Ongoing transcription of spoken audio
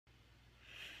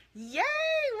Yay,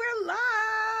 we're live.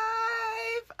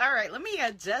 All right, let me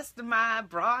adjust my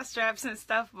bra straps and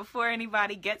stuff before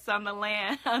anybody gets on the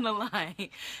line.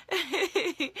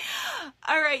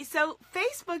 All right, so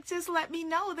Facebook just let me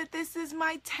know that this is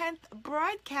my 10th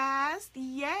broadcast.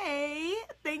 Yay.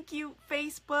 Thank you,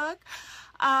 Facebook.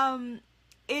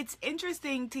 It's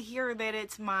interesting to hear that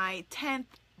it's my 10th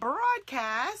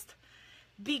broadcast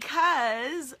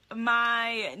because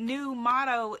my new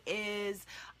motto is,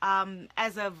 new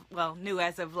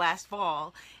as of last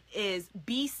fall, is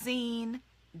be seen,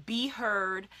 be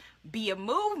heard, be a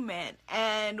movement.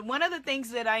 And one of the things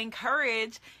that I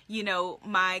encourage,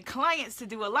 my clients to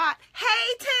do a lot,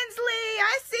 hey Tinsley,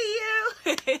 I see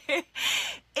you,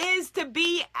 is to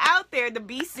be out there, to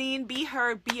be seen, be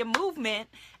heard, be a movement,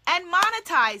 and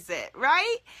monetize it,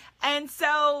 right? And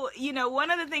so,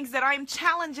 one of the things that I'm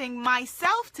challenging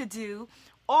myself to do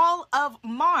all of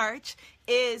March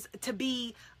is to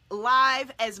be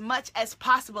live as much as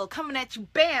possible, coming at you,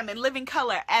 bam, in living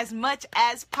color as much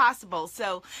as possible.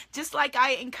 So just like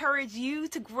I encourage you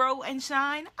to grow and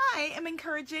shine, I am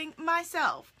encouraging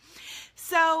myself.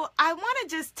 So I want to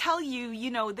just tell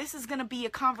you, this is going to be a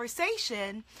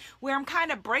conversation where I'm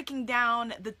kind of breaking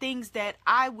down the things that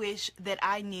I wish that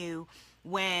I knew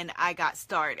when I got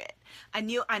started. I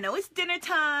know it's dinner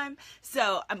time,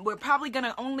 so we're probably going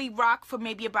to only rock for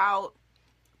maybe about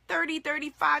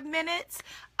 35 minutes.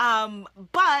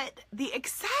 But the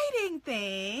exciting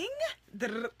thing,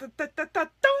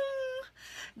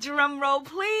 drum roll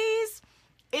please,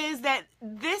 is that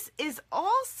this is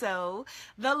also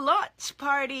the launch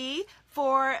party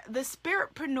for the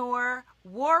Spiritpreneur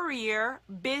Warrior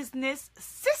Business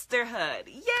Sisterhood.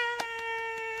 Yay!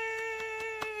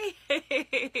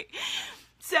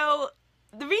 So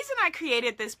the reason I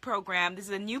created this program, this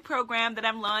is a new program that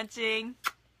I'm launching.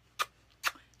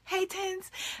 Hey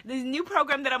Tins, this new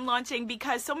program that I'm launching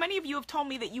because so many of you have told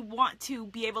me that you want to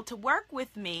be able to work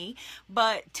with me,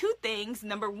 but two things.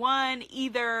 Number one,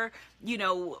 either,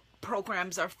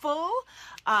 programs are full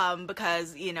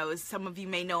because, as some of you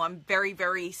may know, I'm very,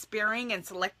 very sparing and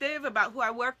selective about who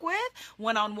I work with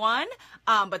one-on-one.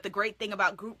 But the great thing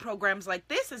about group programs like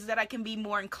this is that I can be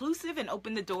more inclusive and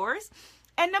open the doors.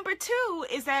 And number two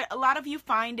is that a lot of you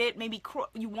find it, maybe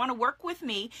you want to work with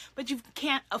me, but you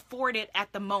can't afford it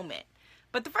at the moment.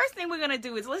 But the first thing we're going to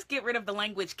do is let's get rid of the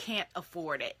language can't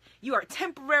afford it. You are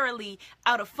temporarily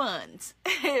out of funds,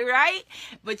 right?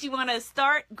 But you want to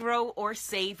start, grow, or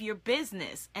save your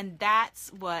business. And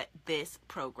that's what this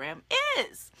program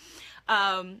is.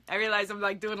 I realize I'm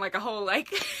doing a whole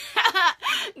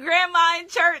grandma in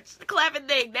church clapping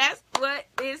thing. That's what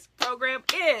this program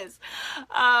is.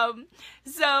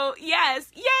 So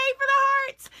yes, yay for the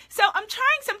hearts. So I'm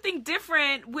trying something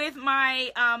different with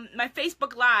my my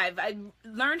Facebook Live. I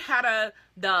learned how to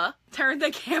turn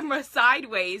the camera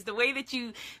sideways. The way that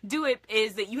you do it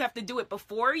is that you have to do it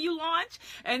before you launch.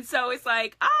 And so it's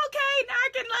okay, now I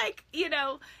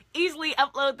can easily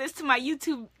upload this to my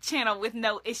YouTube channel with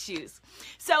no issues.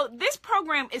 So this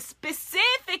program is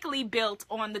specifically built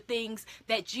on the things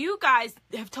that you guys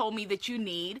have told me that you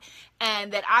need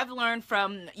and that I've learned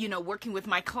from, working with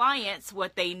my clients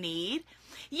what they need.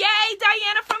 Yay,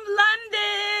 Diana from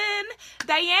London.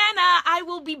 Diana, I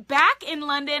will be back in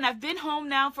London. I've been home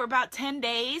now for about 10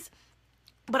 days.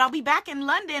 But I'll be back in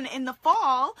London in the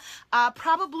fall,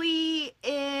 probably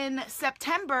in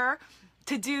September,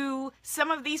 to do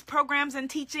some of these programs and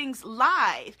teachings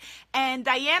live. And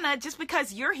Diana, just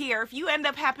because you're here, if you end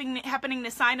up happening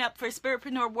to sign up for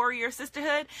Spiritpreneur Warrior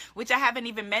Sisterhood, which I haven't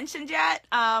even mentioned yet,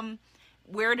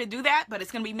 where to do that, but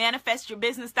it's going to be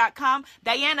manifestyourbusiness.com.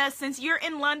 Diana, since you're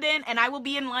in London and I will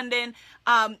be in London,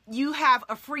 you have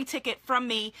a free ticket from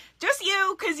me. Just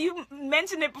you, because you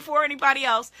mentioned it before anybody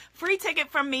else. Free ticket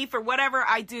from me for whatever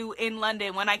I do in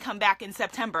London when I come back in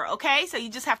September, okay? So you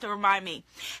just have to remind me.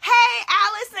 Hey,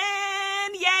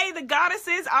 Allison! Yay, the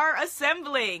goddesses are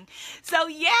assembling. So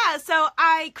yeah, so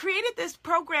I created this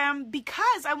program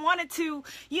because I wanted to,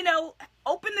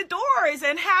 open the doors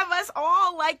and have us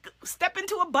all step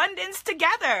into abundance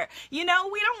together. We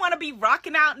don't want to be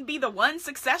rocking out and be the one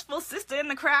successful sister in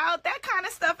the crowd. That kind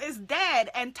of stuff is dead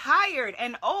and tired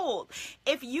and old.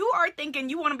 If you are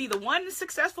thinking you want to be the one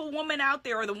successful woman out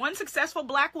there or the one successful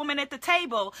black woman at the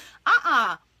table,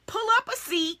 pull up a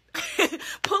seat,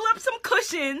 pull up some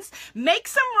cushions, make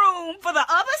some room for the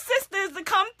other sisters to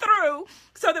come through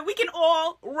so that we can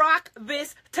all rock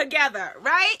this together,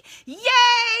 right? Yay!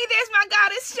 There's my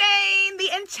goddess Shane,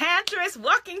 the enchantress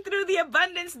walking through the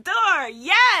abundance door.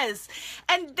 Yes!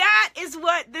 And that is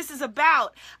what this is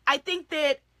about. I think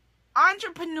that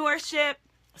entrepreneurship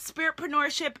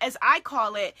Spiritpreneurship, as I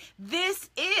call it, this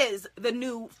is the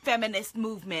new feminist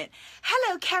movement.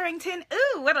 Hello, Carrington.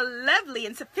 Ooh, what a lovely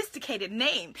and sophisticated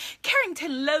name.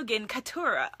 Carrington Logan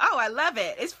Katura. Oh, I love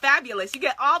it. It's fabulous. You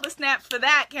get all the snaps for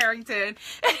that, Carrington.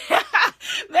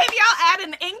 Maybe I'll add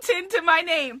an Inkton to my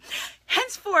name.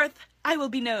 Henceforth, I will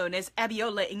be known as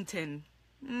Abiola Inkton.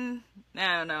 I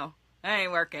don't know. I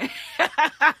ain't working.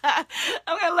 I'm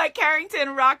going to let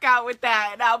Carrington rock out with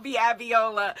that, and I'll be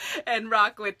Abiola and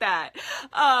rock with that.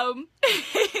 Hey,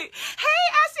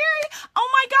 Asiri. Oh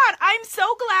my God, I'm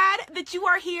so glad that you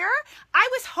are here. I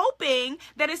was hoping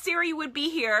that Asiri would be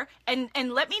here and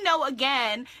let me know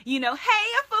again, hey,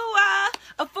 Afua.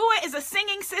 Afua is a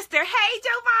singing sister. Hey,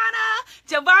 Giovanna.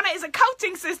 Giovanna is a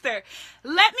coaching sister.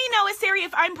 Let me know, Asiri,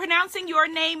 if I'm pronouncing your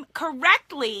name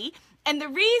correctly. And the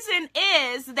reason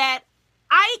is that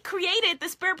I created the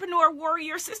Spiritpreneur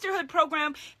Warrior Sisterhood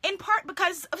program in part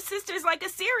because of sisters like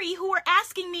Asiri who were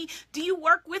asking me, do you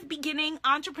work with beginning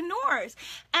entrepreneurs?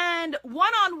 And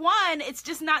one-on-one, it's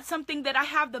just not something that I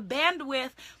have the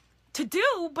bandwidth to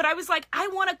do, but I was like, I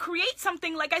want to create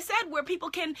something, like I said, where people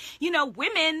can,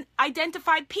 women,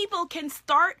 identified people can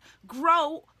start,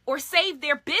 grow, or save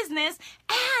their business,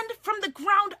 and from the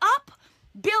ground up,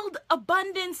 build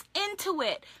abundance into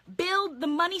it, build the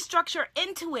money structure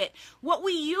into it. What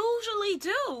we usually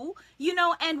do,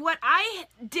 and what I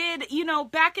did,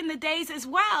 back in the days as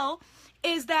well,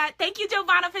 is that, thank you,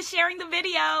 Giovanna, for sharing the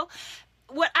video.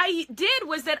 What I did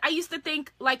was that I used to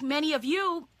think, like many of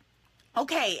you,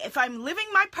 okay, if I'm living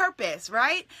my purpose,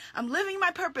 right? I'm living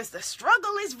my purpose. The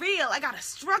struggle is real. I got to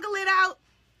struggle it out.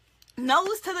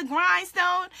 Nose to the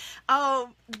grindstone. Oh,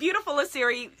 beautiful,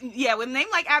 Asiri. Yeah, with a name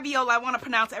like Abiola, I want to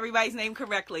pronounce everybody's name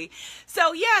correctly.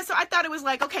 So I thought it was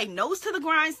like, okay, nose to the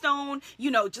grindstone,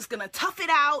 just gonna tough it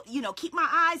out, keep my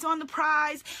eyes on the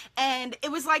prize. And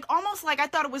it was like, almost like I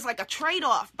thought it was like a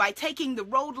trade-off by taking the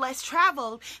road less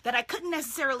traveled, that I couldn't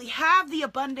necessarily have the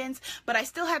abundance, but I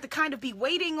still had to kind of be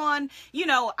waiting on,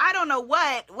 I don't know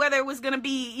whether it was gonna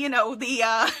be,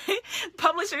 the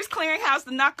Publishers Clearinghouse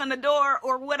to knock on the door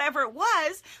or whatever it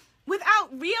was, without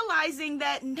realizing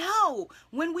that no,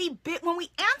 when we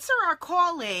answer our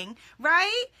calling,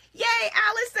 right? Yay,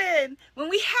 Allison! When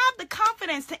we have the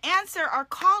confidence to answer our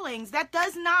callings, that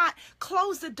does not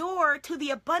close the door to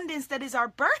the abundance that is our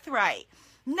birthright.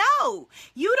 No,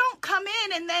 you don't come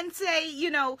in and then say,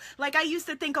 like I used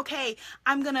to think, okay,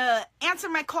 I'm going to answer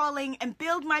my calling and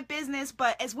build my business.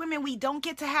 But as women, we don't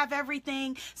get to have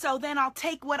everything. So then I'll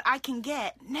take what I can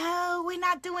get. No, we're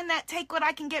not doing that take what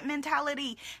I can get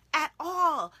mentality at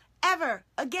all. Ever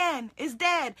again is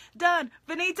dead, done,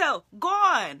 finito,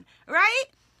 gone, right?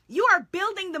 You are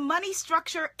building the money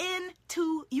structure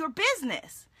into your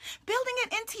business. Building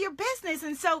it into your business.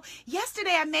 And so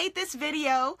yesterday I made this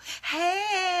video.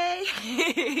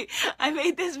 Hey, I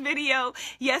made this video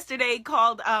yesterday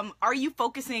called, Are You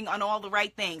Focusing on All the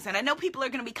Right Things? And I know people are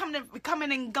going to be coming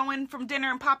and going from dinner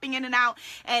and popping in and out.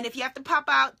 And if you have to pop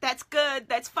out, that's good.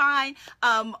 That's fine.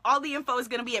 All the info is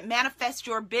going to be at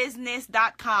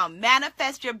manifestyourbusiness.com.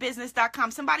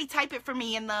 Manifestyourbusiness.com. Somebody type it for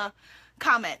me in the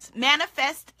comments.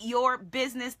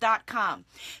 Manifestyourbusiness.com.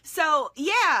 So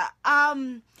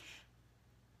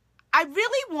I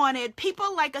really wanted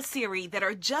people like Asiri that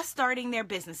are just starting their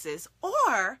businesses,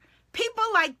 or people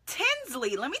like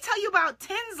Tinsley. Let me tell you about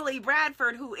Tinsley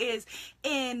Bradford, who is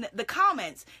in the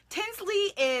comments.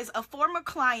 Tinsley is a former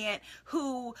client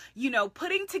who,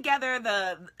 putting together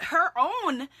her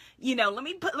own, let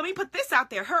me put this out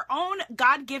there, her own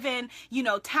God-given,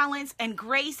 talents and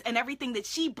grace and everything that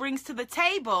she brings to the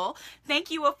table.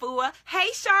 Thank you, Afua.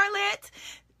 Hey, Charlotte.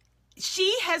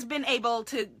 She has been able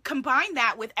to combine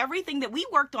that with everything that we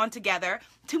worked on together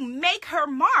to make her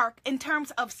mark in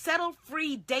terms of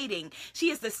settle-free dating.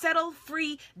 She is the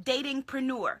settle-free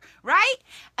datingpreneur, right?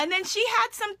 And then she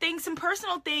had some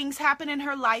personal things happen in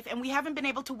her life, and we haven't been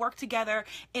able to work together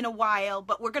in a while,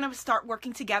 but we're going to start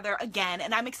working together again.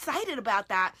 And I'm excited about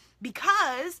that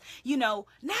because,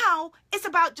 now it's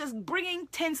about just bringing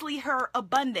Tinsley her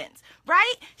abundance,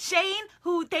 right? Shane,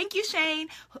 thank you, Shane,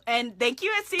 and thank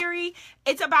you, Asiri.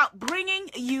 It's about bringing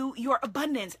you your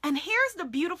abundance. And here's the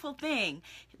beautiful thing.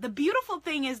 The beautiful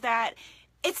thing is that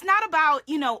it's not about,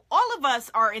 all of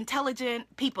us are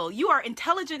intelligent people. You are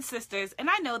intelligent sisters, and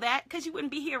I know that because you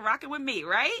wouldn't be here rocking with me,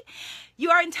 right?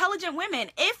 You are intelligent women.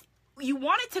 If you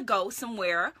wanted to go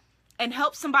somewhere and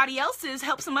help some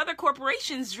other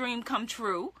corporation's dream come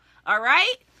true, all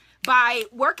right? By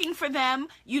working for them,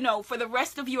 for the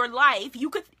rest of your life,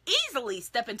 you could easily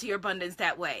step into your abundance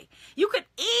that way. You could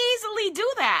easily do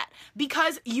that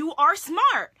because you are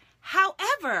smart.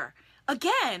 However,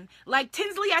 again, like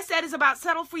Tinsley, I said, is about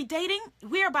settle-free dating.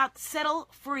 We're about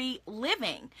settle-free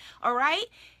living, all right?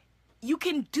 You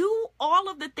can do all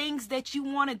of the things that you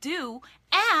want to do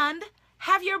and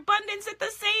have your abundance at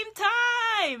the same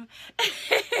time.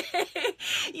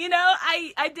 You know,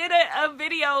 I did a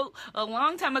video a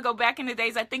long time ago, back in the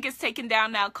days, I think it's taken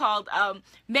down now, called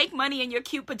Make Money in Your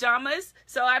Cute Pajamas.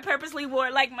 So I purposely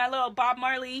wore like my little Bob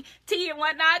Marley tee and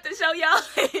whatnot to show y'all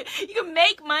you can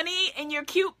make money in your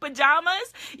cute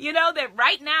pajamas. You know, that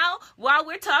right now, while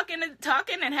we're talking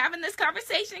and having this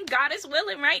conversation, God is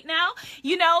willing right now,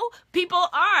 you know, people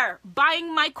are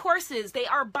buying my courses. They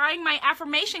are buying my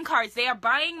affirmation cards. They are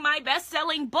buying my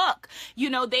best-selling book. You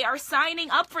know, they are signing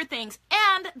up for things.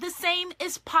 And the same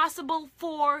is possible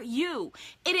for you.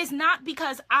 It is not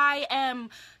because I am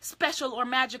special or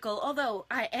magical, although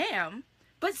I am,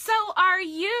 but so are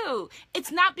you.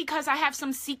 It's not because I have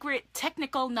some secret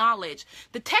technical knowledge.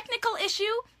 The technical issue,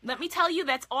 let me tell you,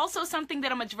 that's also something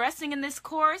that I'm addressing in this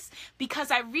course,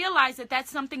 because I realize that that's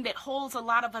something that holds a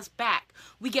lot of us back.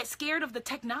 We get scared of the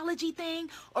technology thing,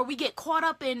 or we get caught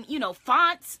up in, you know,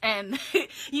 fonts and,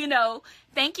 you know,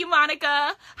 thank you, Monica.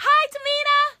 Hi,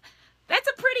 Tamina. That's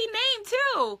a pretty name,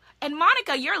 too. And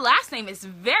Monica, your last name is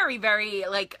very, very,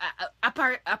 like,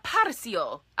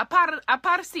 Aparicio.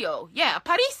 Aparicio. Yeah,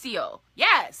 Aparicio.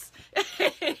 Yes.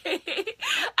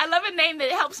 I love a name that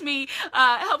helps me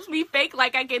fake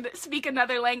like I can speak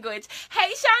another language.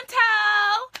 Hey,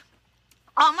 Chantel.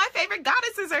 All my favorite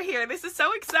goddesses are here. This is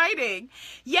so exciting.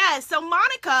 Yeah, so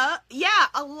Monica, yeah,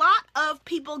 a lot of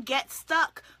people get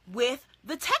stuck with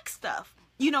the tech stuff.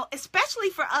 You know, especially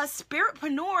for us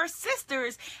spiritpreneur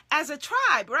sisters as a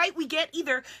tribe, right? We get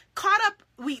either caught up,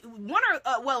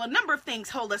 a number of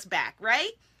things hold us back,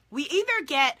 right? We either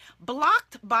get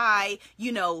blocked by,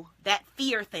 you know, that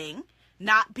fear thing,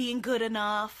 not being good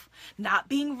enough, not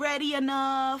being ready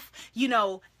enough, you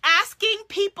know, asking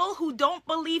people who don't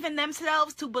believe in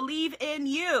themselves to believe in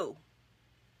you.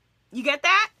 You get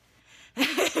that?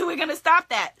 We're going to stop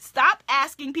that. Stop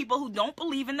asking people who don't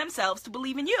believe in themselves to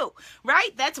believe in you, right?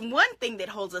 That's one thing that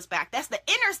holds us back. That's the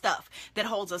inner stuff that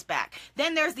holds us back.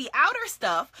 Then there's the outer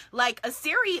stuff, like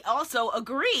Asiri also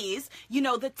agrees, you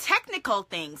know, the technical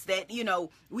things that, you know,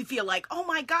 we feel like, oh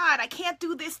my God, I can't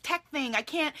do this tech thing. I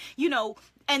can't, you know,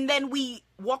 and then we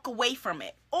walk away from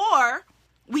it. Or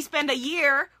we spend a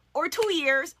year or 2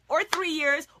 years, or 3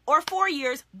 years, or 4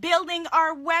 years building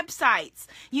our websites,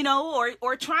 you know,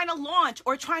 or trying to launch,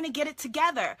 or trying to get it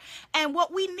together. And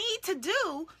what we need to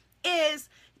do is,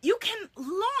 you can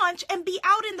launch and be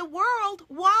out in the world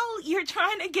while you're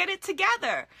trying to get it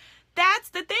together. That's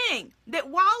the thing, that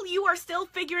while you are still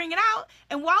figuring it out,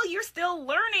 and while you're still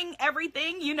learning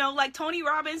everything, you know, like Tony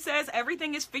Robbins says,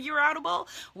 everything is figure-outable.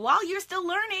 While you're still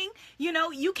learning, you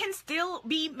know, you can still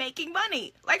be making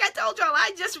money. Like I told y'all,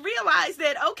 I just realized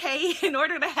that, okay, in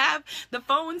order to have the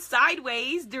phone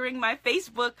sideways during my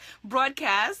Facebook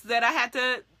broadcast, that I had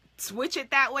to switch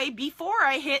it that way before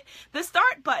I hit the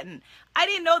start button. I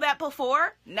didn't know that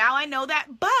before. Now I know that,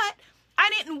 but I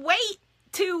didn't wait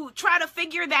to try to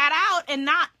figure that out and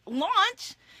not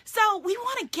launch. So we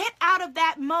want to get out of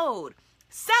that mode.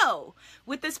 So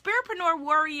with the Spiritpreneur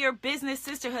Warrior Business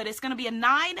Sisterhood, it's going to be a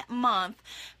 9-month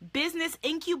business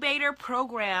incubator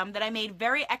program that I made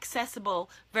very accessible,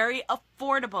 very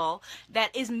affordable,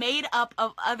 that is made up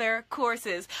of other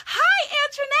courses. Hi,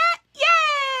 Antoinette!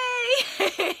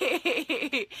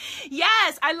 Yay!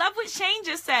 Yes, I love what Shane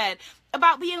just said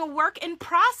about being a work in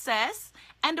process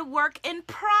and a work in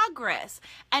progress,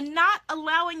 and not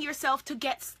allowing yourself to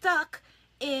get stuck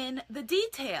in the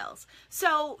details.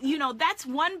 So, you know, that's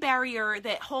one barrier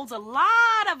that holds a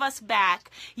lot of us back,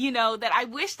 you know, that I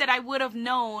wish that I would have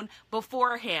known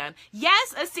beforehand.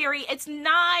 Yes, Asiri, it's 9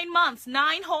 months,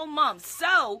 9 whole months.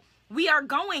 So we are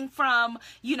going from,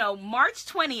 you know, March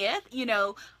 20th, you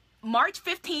know, March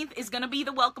 15th is going to be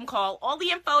the welcome call. All the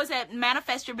info is at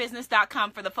manifestyourbusiness.com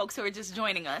for the folks who are just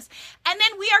joining us. And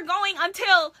then we are going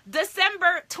until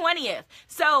December 20th.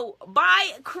 So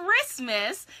by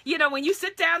Christmas, you know, when you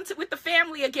sit down with the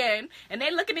family again and they're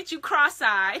looking at you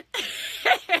cross-eyed,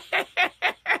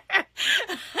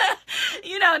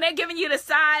 you know, and they're giving you the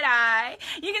side eye,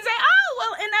 you can say, oh,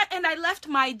 well, and I left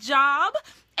my job.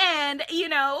 And, you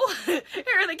know, here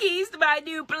are the keys to my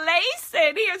new place,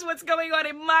 and here's what's going on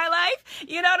in my life,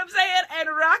 you know what I'm saying, and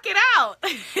rock it out,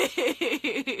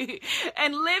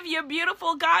 and live your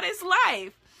beautiful goddess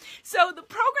life. So the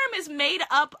program is made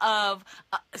up of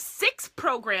 6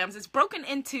 programs. It's broken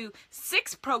into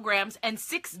 6 programs and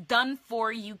 6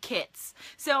 done-for-you kits.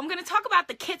 So I'm going to talk about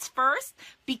the kits first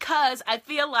because I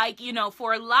feel like,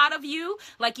 for a lot of you,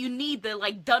 like you need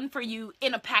the done-for-you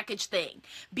in a package thing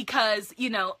because,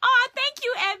 thank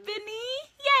you, Ebony.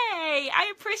 Yay.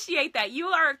 I appreciate that. You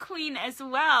are a queen as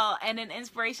well and an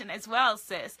inspiration as well,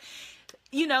 sis.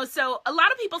 So a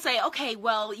lot of people say, okay,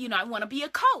 well, I want to be a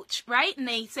coach, right? And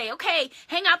they say, okay,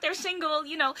 hang out there single,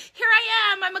 here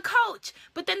I am, I'm a coach.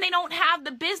 But then they don't have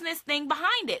the business thing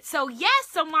behind it. So yes,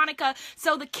 so Monica,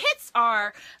 so the kits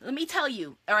are, let me tell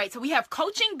you, all right, so we have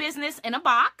coaching business in a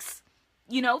box,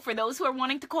 for those who are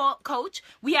wanting to coach.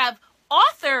 We have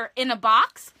author in a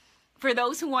box for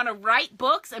those who want to write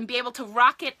books and be able to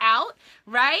rock it out,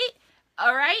 right?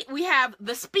 All right, we have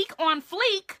the Speak on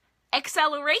Fleek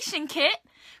acceleration kit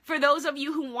for those of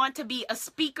you who want to be a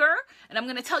speaker, and I'm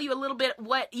going to tell you a little bit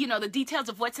what, the details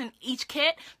of what's in each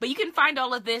kit, but you can find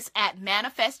all of this at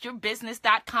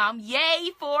manifestyourbusiness.com.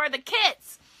 Yay for the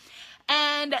kits.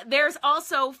 And there's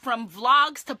also from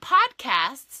vlogs to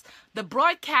podcasts, the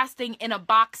broadcasting in a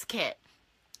box kit.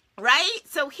 Right?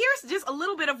 So here's just a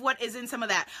little bit of what is in some of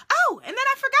that. Oh, and then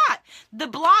I forgot the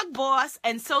Blog Boss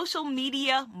and social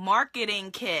media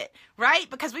marketing kit, right?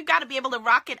 Because we've got to be able to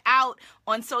rock it out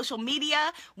on social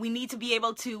media. We need to be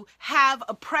able to have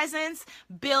a presence,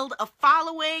 build a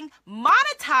following,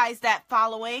 monetize that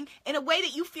following in a way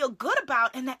that you feel good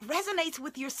about and that resonates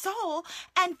with your soul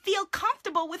and feel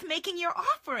comfortable with making your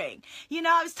offering.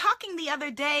 I was talking the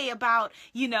other day about,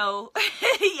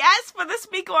 yes, for the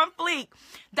Speak on Fleek.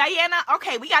 Diana,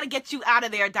 okay, we got to get you out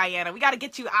of there, Diana. We got to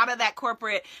get you out of that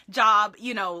corporate job.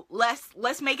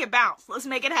 Let's make it bounce. Let's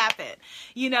make it happen.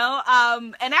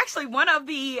 And actually one of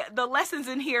the lessons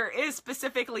in here is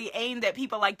specifically aimed at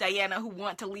people like Diana who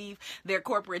want to leave their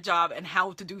corporate job and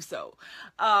how to do so.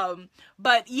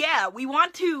 But yeah, we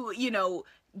want to,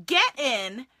 get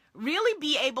in, really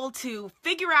be able to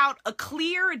figure out a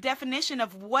clear definition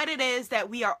of what it is that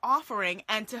we are offering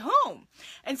and to whom.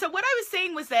 And so what I was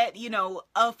saying was that,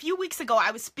 a few weeks ago,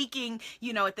 I was speaking,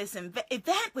 at this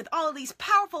event with all of these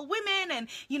powerful women. And,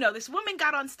 this woman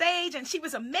got on stage and she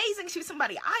was amazing. She was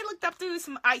somebody I looked up to,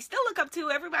 I still look up to,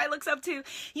 everybody looks up to,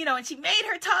 and she made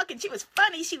her talk and she was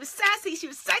funny. She was sassy. She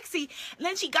was sexy. And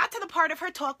then she got to the part of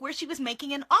her talk where she was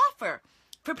making an offer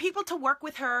for people to work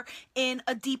with her in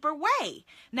a deeper way.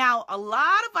 Now, a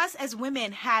lot of us as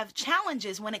women have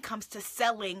challenges when it comes to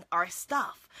selling our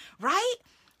stuff, right?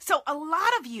 So a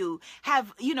lot of you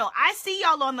have, I see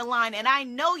y'all on the line and I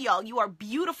know y'all, you are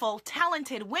beautiful,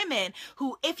 talented women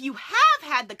who, if you have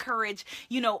had the courage,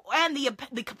 and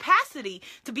the capacity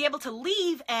to be able to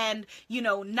leave and,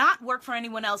 not work for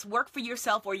anyone else, work for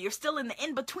yourself, or you're still in the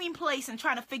in-between place and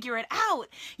trying to figure it out,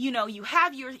 you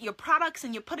have your products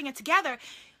and you're putting it together,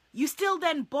 you still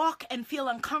then balk and feel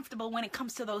uncomfortable when it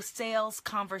comes to those sales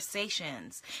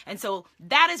conversations. And so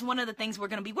that is one of the things we're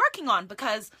going to be working on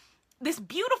because this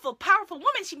beautiful, powerful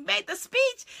woman, she made the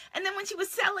speech. And then when she was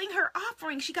selling her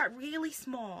offering, she got really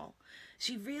small.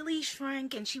 She really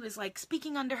shrank and she was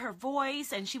speaking under her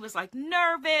voice and she was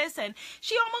nervous and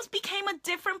she almost became a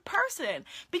different person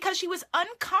because she was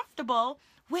uncomfortable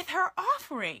with her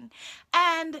offering.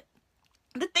 And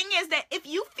the thing is that if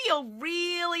you feel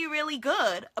really, really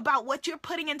good about what you're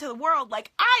putting into the world,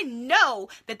 I know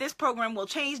that this program will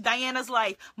change Diana's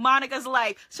life, Monica's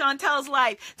life, Chantel's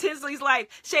life, Tinsley's life,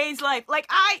 Shane's life.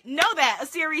 I know that,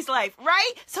 Asiri's life,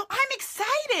 right? So I'm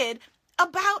excited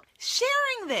about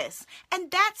sharing this.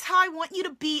 And that's how I want you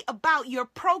to be about your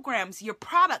programs, your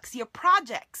products, your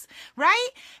projects,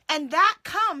 right? And that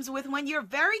comes with when you're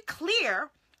very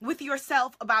clear with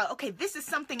yourself about, okay, this is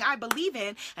something I believe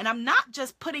in, and I'm not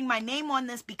just putting my name on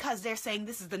this because they're saying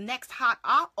this is the next hot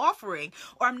offering,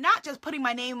 or I'm not just putting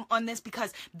my name on this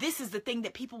because this is the thing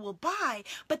that people will buy,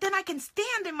 but then I can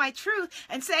stand in my truth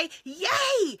and say,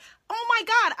 yay, oh my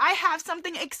God, I have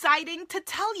something exciting to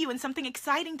tell you and something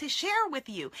exciting to share with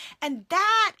you. And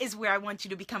that is where I want you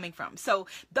to be coming from. So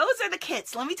those are the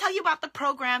kits. Let me tell you about the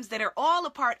programs that are all a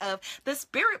part of the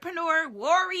Spiritpreneur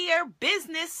Warrior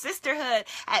Business Sisterhood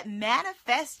at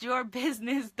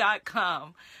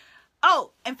manifestyourbusiness.com.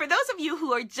 Oh, and for those of you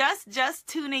who are just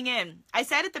tuning in, I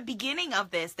said at the beginning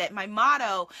of this that my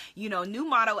motto, new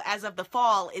motto as of the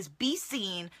fall is be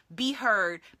seen, be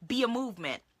heard, be a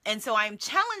movement. And so I'm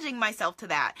challenging myself to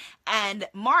that. And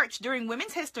March during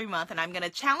Women's History Month, and I'm going to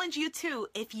challenge you too,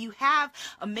 if you have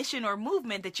a mission or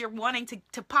movement that you're wanting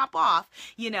to pop off,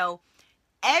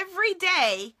 every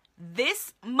day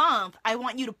this month, I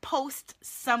want you to post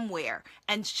somewhere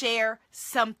and share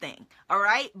something. All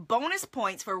right. Bonus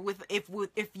points for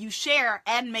if you share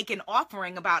and make an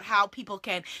offering about how people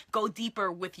can go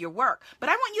deeper with your work. But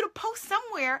I want you to post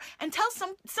somewhere and tell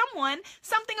someone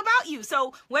something about you.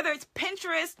 So whether it's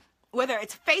Pinterest, whether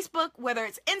it's Facebook, whether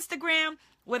it's Instagram,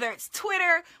 whether it's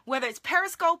Twitter, whether it's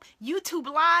Periscope, YouTube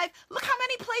Live, look how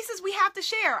many places we have to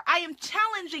share. I am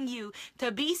challenging you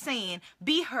to be seen,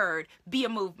 be heard, be a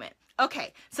movement.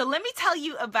 Okay, so let me tell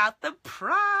you about the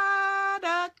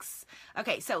products.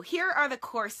 Okay, so here are the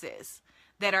courses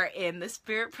that are in the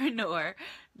Spiritpreneur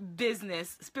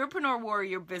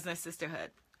Warrior Business Sisterhood.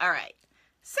 All right,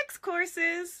 6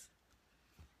 courses.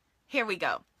 Here we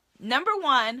go. Number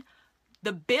 1,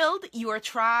 the Build Your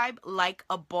Tribe Like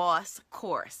a Boss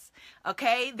course.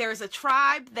 Okay, there's a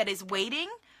tribe that is waiting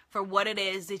for what it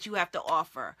is that you have to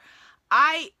offer.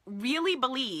 I really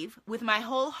believe with my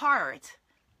whole heart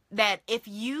that if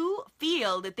you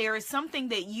feel that there is something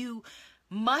that you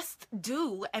must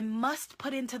do and must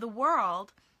put into the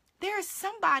world, there is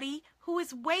somebody who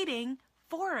is waiting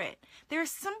for it. There's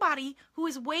somebody who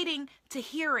is waiting to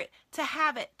hear it, to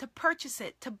have it, to purchase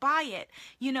it, to buy it.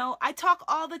 You know, I talk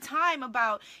all the time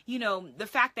about, you know, the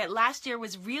fact that last year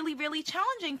was really, really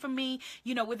challenging for me,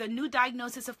 you know, with a new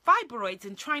diagnosis of fibroids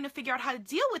and trying to figure out how to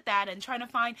deal with that and trying to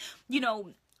find, you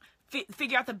know,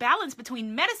 figure out the balance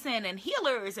between medicine and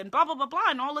healers and blah, blah, blah, blah,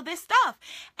 and all of this stuff.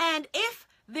 And if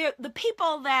the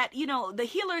people that, you know, the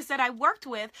healers that I worked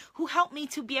with who helped me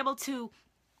to be able to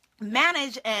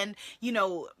manage and, you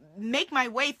know, make my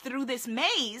way through this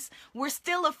maze, we're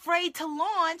still afraid to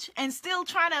launch and still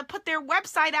trying to put their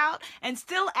website out and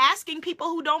still asking people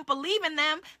who don't believe in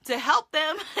them to help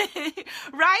them,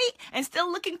 right? And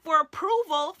still looking for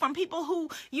approval from people who,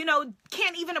 you know,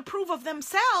 can't even approve of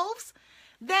themselves,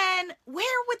 then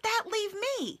where would that leave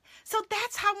me? So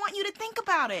that's how I want you to think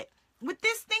about it. With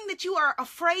this thing that you are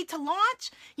afraid to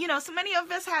launch, you know, so many of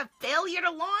us have failure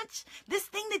to launch. This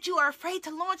thing that you are afraid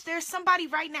to launch, there's somebody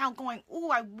right now going,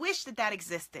 "Ooh, I wish that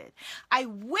existed. I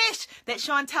wish that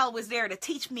Chantel was there to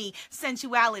teach me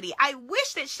sensuality. I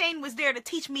wish that Shane was there to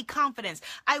teach me confidence.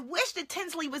 I wish that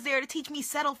Tinsley was there to teach me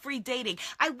settle-free dating.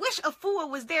 I wish Afua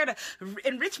was there to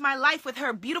enrich my life with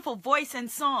her beautiful voice and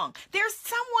song." There's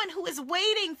someone who is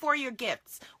waiting for your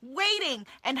gifts, waiting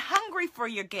and hungry for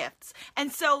your gifts.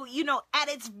 And so, you know, at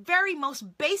its very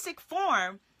most basic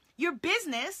form, your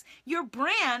business, your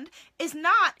brand is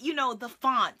not, you know, the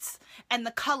fonts and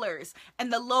the colors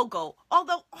and the logo,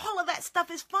 although all of that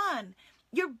stuff is fun.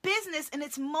 Your business in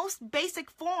its most basic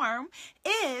form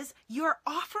is your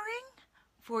offering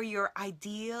for your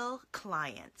ideal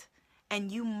client and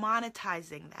you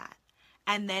monetizing that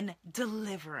and then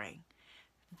delivering.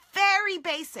 Very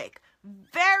basic,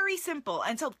 very simple.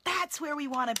 And so that's where we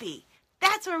want to be.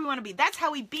 That's where we want to be. That's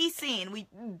how we be seen. We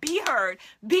be heard,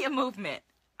 be a movement.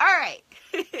 All right.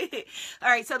 All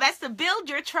right. So that's the Build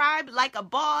Your Tribe Like a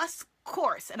Boss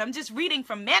course. And I'm just reading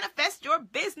from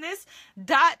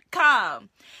manifestyourbusiness.com.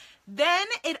 Then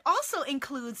it also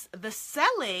includes the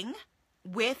Selling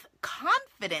with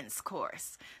Confidence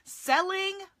course.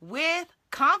 Selling with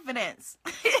confidence.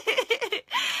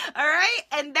 All right.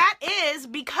 And that is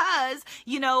because,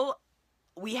 you know,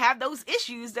 we have those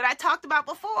issues that I talked about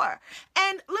before.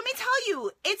 And let me tell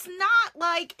you, it's not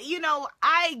like, you know,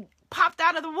 I popped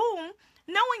out of the womb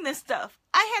knowing this stuff.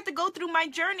 I had to go through my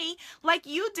journey like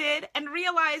you did and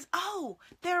realize, oh,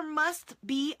 there must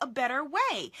be a better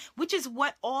way, which is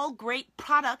what all great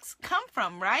products come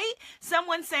from, right?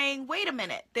 Someone saying, wait a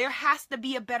minute, there has to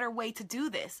be a better way to do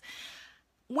this.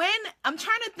 When, I'm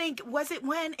trying to think, it must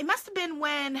have been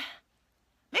when,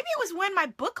 maybe it was when my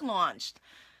book launched.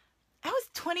 That was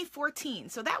 2014,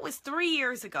 so that was 3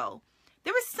 years ago.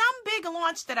 There was some big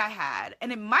launch that I had,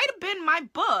 and it might have been my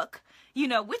book, you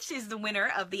know, which is the winner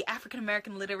of the African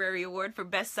American Literary Award for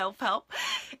Best Self-Help.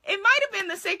 It might have been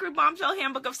the Sacred Bombshell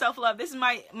Handbook of Self-Love. This is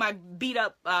my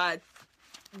beat-up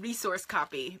resource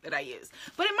copy that I use.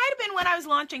 But it might have been when I was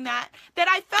launching that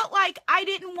I felt like I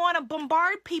didn't want to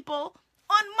bombard people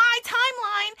on my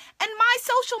timeline and my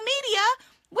social media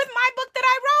with my book that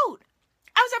I wrote.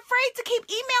 I was afraid to keep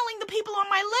emailing the people on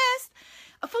my list.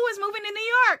 Afua is moving to New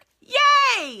York.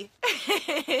 Yay!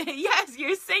 Yes,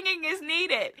 your singing is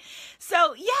needed.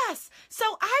 So, yes.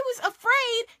 So I was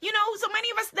afraid, you know, so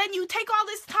many of us, then you take all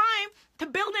this time to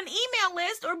build an email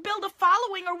list or build a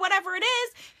following or whatever it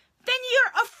is, then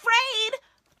you're afraid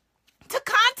to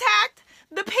contact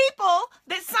the people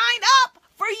that signed up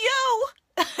for you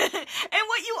and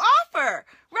what you offer,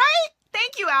 right?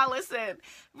 Thank you, Allison.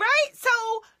 Right?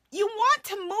 So you want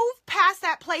to move past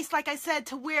that place place, like I said,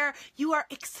 to where you are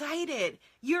excited.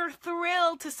 You're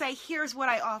thrilled to say, here's what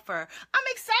I offer. I'm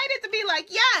excited to be like,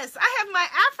 yes, I have my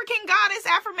African goddess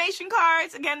affirmation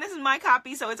cards. Again, this is my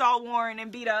copy, so it's all worn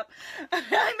and beat up. I'm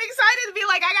excited to be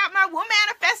like, I got my woman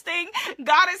manifesting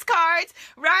goddess cards,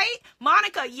 right?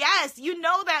 Monica, yes, you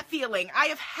know that feeling. I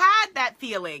have had that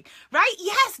feeling, right?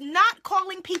 Yes, not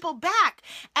calling people back.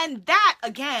 And that,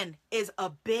 again, is a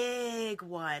big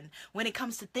one when it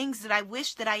comes to things that I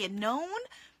wish that I had known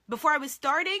before I was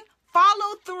starting.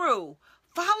 Follow through.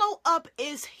 Follow up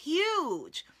is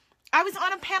huge. I was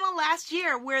on a panel last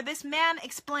year where this man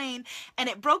explained, and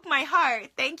it broke my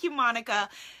heart. Thank you, Monica.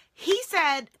 He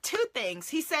said two things.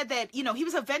 He said that, he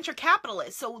was a venture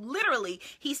capitalist. So literally,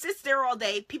 he sits there all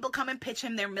day. People come and pitch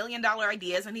him their $1 million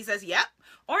ideas, and he says, yep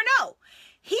or no.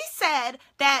 He said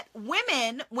that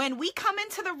women, when we come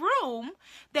into the room,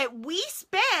 that we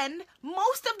spend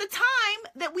most of the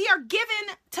time that we are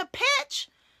given to pitch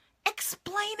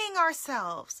explaining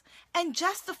ourselves and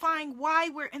justifying why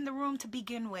we're in the room to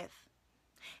begin with,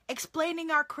 explaining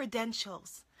our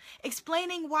credentials,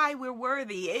 explaining why we're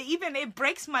worthy. It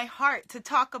breaks my heart to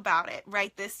talk about it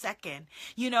right this second.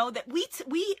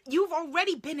 That you've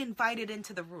already been invited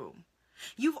into the room.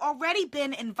 You've already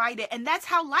been invited, and that's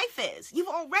how life is. You've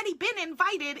already been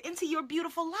invited into your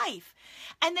beautiful life.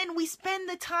 And then we spend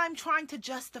the time trying to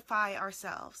justify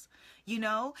ourselves,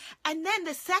 And then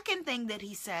the second thing that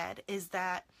he said is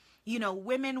that,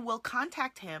 women will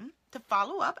contact him to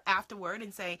follow up afterward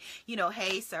and say,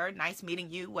 hey, sir, nice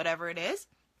meeting you, whatever it is.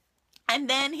 And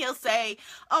then he'll say,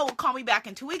 oh, call me back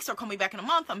in 2 weeks or call me back in a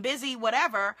month. I'm busy,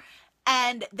 whatever.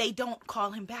 And they don't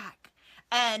call him back.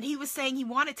 And he was saying he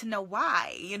wanted to know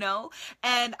why,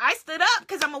 and I stood up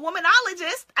because I'm a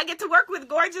womanologist. I get to work with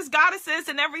gorgeous goddesses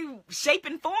in every shape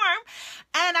and form.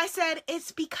 And I said,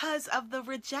 it's because of the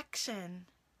rejection.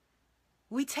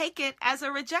 We take it as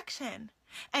a rejection.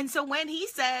 And so when he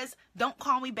says, don't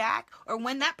call me back, or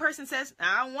when that person says,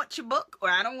 I don't want your book, or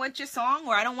I don't want your song,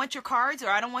 or I don't want your cards, or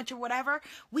I don't want your whatever,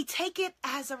 we take it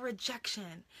as a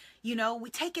rejection. We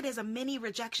take it as a mini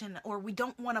rejection, or we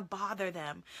don't want to bother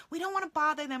them. We don't want to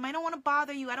bother them. I don't want to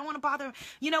bother you. I don't want to bother.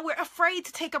 We're afraid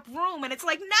to take up room. And it's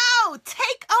like, no,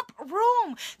 take up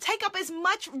room. Take up as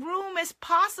much room as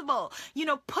possible.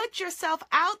 Put yourself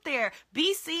out there.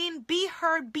 Be seen, be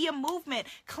heard, be a movement.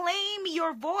 Claim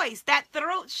your voice. That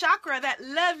throat chakra, that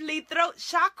lovely throat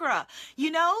chakra.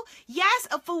 Yes,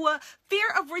 Afua, fear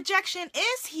of rejection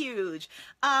is huge.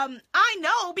 I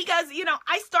know because,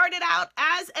 I started out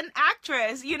as an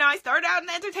actress. I started out in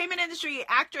the entertainment industry,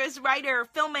 actress, writer,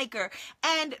 filmmaker.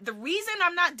 And the reason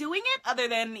I'm not doing it, other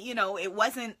than, it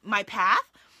wasn't my path,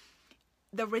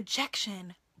 the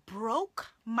rejection broke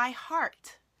my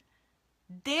heart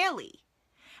daily.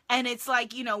 And it's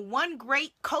like, one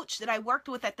great coach that I worked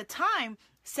with at the time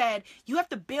said, you have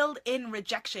to build in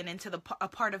rejection into a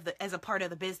part of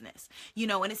the business,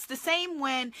 and it's the same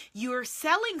when you're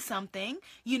selling something,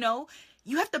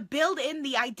 you have to build in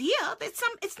the idea that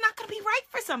it's not going to be right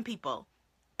for some people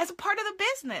as a part of the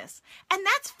business. And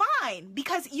that's fine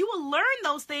because you will learn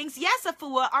those things. Yes,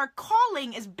 Afua, our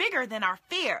calling is bigger than our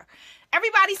fear.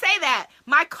 Everybody say that.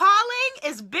 My calling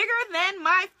is bigger than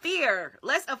my fear.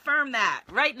 Let's affirm that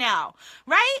right now,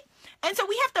 right? And so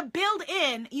we have to build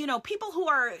in, people who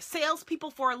are salespeople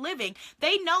for a living,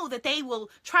 they know that they will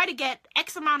try to get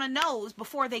X amount of no's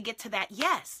before they get to that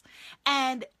yes.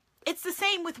 And it's the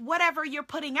same with whatever you're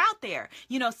putting out there.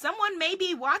 Someone may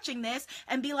be watching this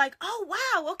and be like, oh,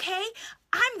 wow, okay,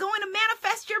 I'm going to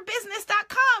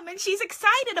manifestyourbusiness.com. And she's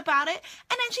excited about it.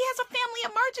 And then she has a family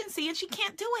emergency and she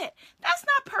can't do it. That's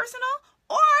not personal.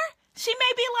 Or she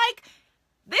may be like,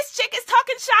 this chick is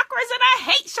talking chakras and I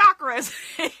hate chakras.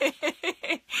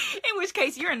 In which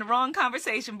case, you're in the wrong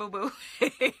conversation, boo-boo.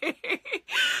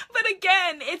 But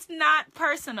again, it's not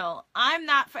personal. I'm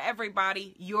not for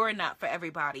everybody. You're not for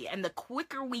everybody. And the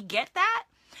quicker we get that,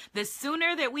 the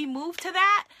sooner that we move to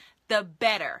that, the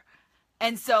better.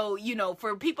 And so,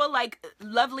 for people like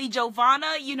lovely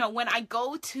Giovanna, when I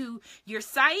go to your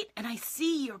site and I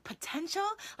see your potential,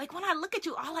 like when I look at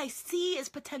you, all I see is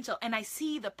potential and I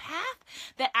see the path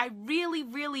that I really,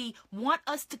 really want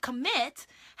us to commit.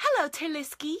 Hello,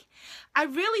 Terliski. I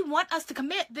really want us to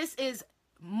commit. This is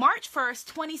March 1st,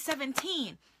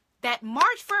 2017. That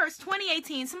March 1st,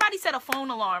 2018, somebody set a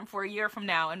phone alarm for a year from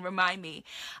now and remind me.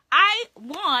 I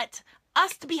want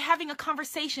us to be having a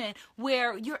conversation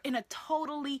where you're in a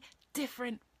totally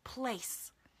different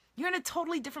place. You're in a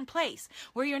totally different place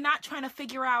where you're not trying to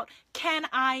figure out, can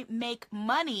I make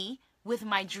money with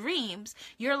my dreams?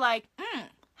 You're like,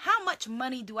 how much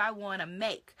money do I want to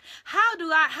make? How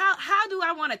do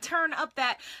I want to turn up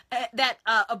that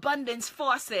abundance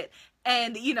faucet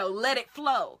and, let it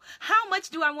flow? How much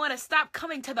do I want to stop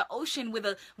coming to the ocean with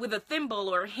a thimble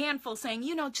or a handful saying,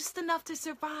 just enough to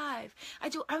survive.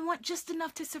 I want just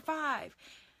enough to survive.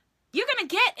 You're going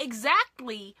to get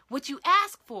exactly what you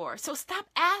ask for. So stop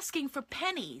asking for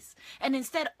pennies and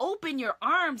instead open your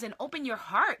arms and open your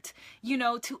heart,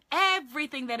 to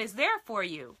everything that is there for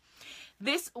you.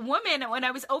 This woman, when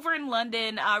I was over in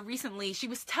London recently, she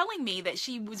was telling me that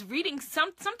she was reading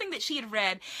something that she had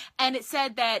read, and it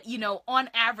said that, on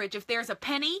average, if there's a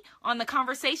penny on the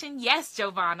conversation, yes,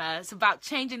 Giovanna, it's about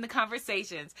changing the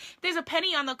conversations. There's a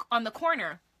penny on the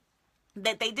corner.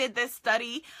 That they did this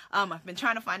study. I've been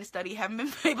trying to find a study. Haven't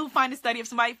been able to find a study. If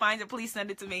somebody finds it, please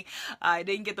send it to me. I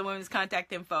didn't get the woman's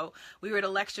contact info. We were at a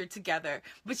lecture together.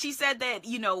 But she said that,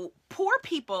 poor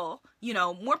people,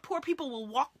 more poor people will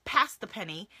walk past the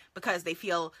penny because they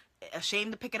feel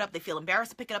ashamed to pick it up. They feel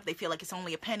embarrassed to pick it up. They feel like it's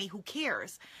only a penny. Who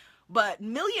cares? But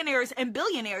millionaires and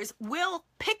billionaires will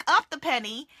pick up the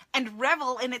penny and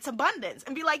revel in its abundance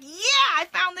and be like, yeah, I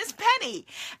found this penny.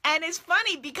 And it's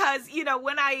funny because,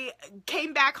 when I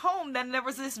came back home, then there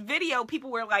was this video.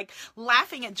 People were like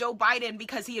laughing at Joe Biden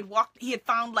because he had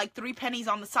found like 3 pennies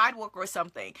on the sidewalk or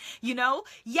something,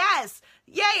 Yes.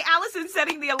 Yay, Allison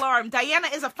setting the alarm. Diana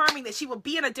is affirming that she will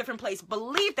be in a different place.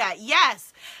 Believe that.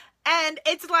 Yes. And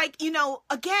it's like,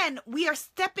 again, we are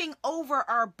stepping over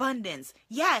our abundance.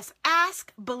 Yes,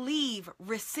 ask, believe,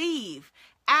 receive.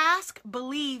 Ask,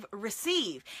 believe,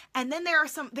 receive. And then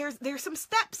there's some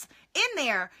steps in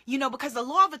there, because the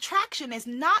law of attraction is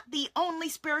not the only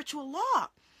spiritual law.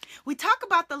 We talk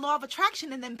about the law of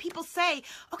attraction and then people say,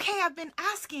 okay, I've been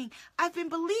asking, I've been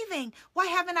believing, why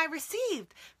haven't I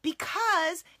received?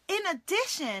 Because in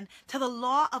addition to the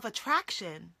law of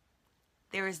attraction,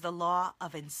 there is the law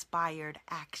of inspired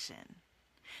action.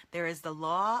 There is the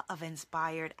law of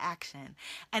inspired action.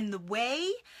 And the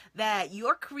way that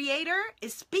your creator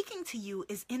is speaking to you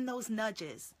is in those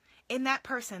nudges. In that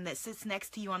person that sits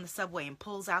next to you on the subway and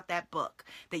pulls out that book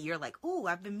that you're like, ooh,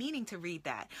 I've been meaning to read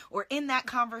that. Or in that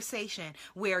conversation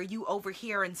where you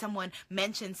overhear and someone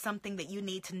mentions something that you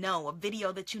need to know, a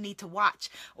video that you need to watch.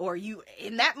 Or you,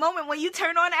 in that moment when you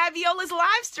turn on Aviola's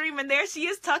live stream and there she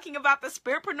is talking about the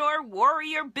Spiritpreneur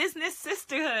Warrior Business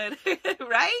Sisterhood,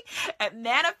 right? At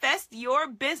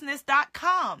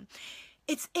manifestyourbusiness.com.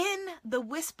 It's in the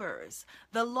whispers.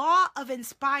 The law of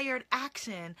inspired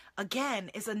action,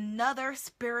 again, is another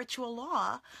spiritual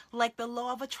law like the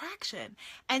law of attraction.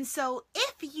 And so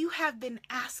if you have been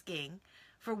asking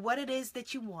for what it is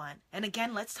that you want, and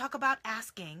again, let's talk about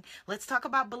asking, let's talk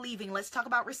about believing, let's talk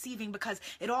about receiving, because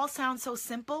it all sounds so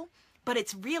simple, but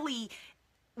it's really,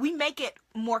 we make it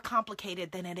more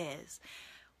complicated than it is.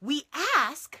 We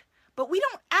ask, but we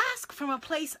don't ask from a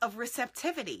place of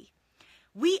receptivity.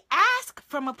 We ask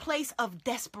from a place of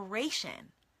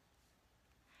desperation.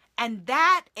 And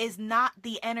that is not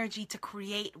the energy to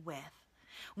create with.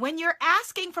 When you're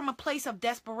asking from a place of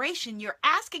desperation, you're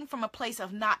asking from a place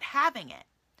of not having it.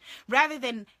 Rather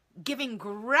than giving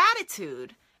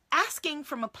gratitude, asking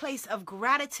from a place of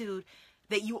gratitude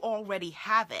that you already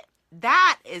have it.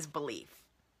 That is belief,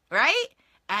 right?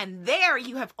 And there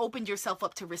you have opened yourself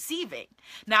up to receiving.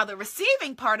 Now, the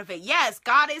receiving part of it, yes,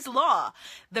 God is law.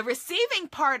 The receiving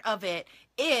part of it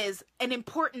is an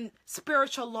important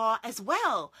spiritual law as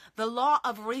well. The law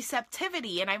of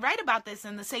receptivity. And I write about this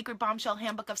in the Sacred Bombshell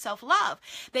Handbook of Self-Love,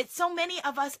 that so many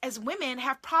of us as women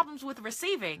have problems with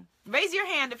receiving. Raise your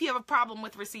hand if you have a problem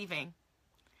with receiving.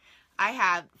 I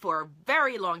have for a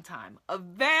very long time.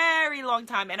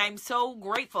 And I'm so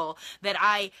grateful that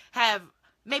I have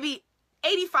maybe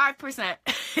 85%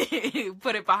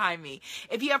 put it behind me.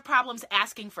 If you have problems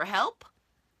asking for help,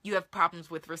 you have problems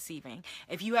with receiving.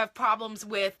 If you have problems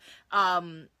with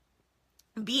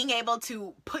being able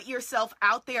to put yourself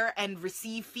out there and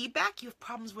receive feedback, you have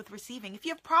problems with receiving. If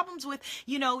you have problems with,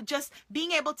 just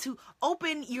being able to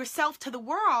open yourself to the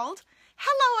world,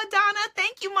 hello, Adana.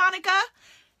 Thank you, Monica.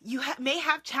 You may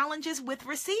have challenges with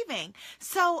receiving.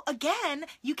 So again,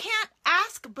 you can't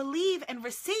ask, believe, and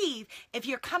receive if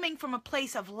you're coming from a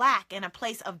place of lack and a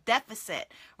place of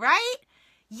deficit, right?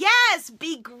 Yes,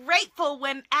 be grateful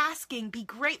when asking. Be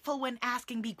grateful when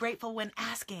asking. Be grateful when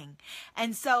asking.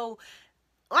 And so,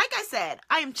 like I said,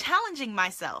 I am challenging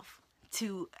myself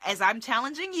to, as I'm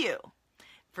challenging you,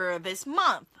 for this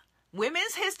month,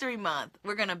 Women's History Month,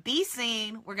 we're going to be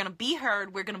seen, we're going to be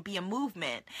heard, we're going to be a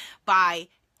movement by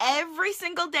every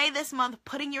single day this month,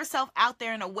 putting yourself out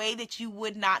there in a way that you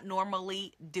would not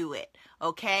normally do it.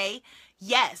 Okay?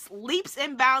 Yes, leaps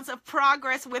and bounds of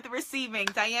progress with receiving.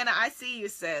 Diana, I see you,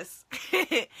 sis.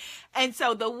 And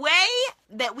so the way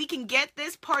that we can get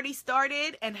this party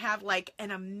started and have like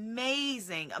an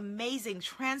amazing, amazing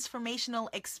transformational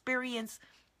experience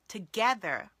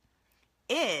together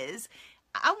is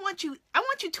I want you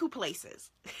two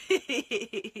places.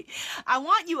 I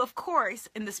want you, of course,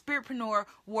 in the Spiritpreneur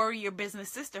Warrior Business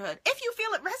Sisterhood, if you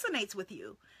feel it resonates with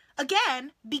you.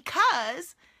 Again,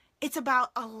 because it's about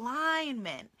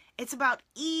alignment. It's about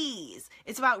ease.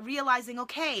 It's about realizing,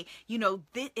 okay,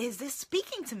 is this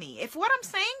speaking to me? If what I'm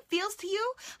saying feels to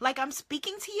you like I'm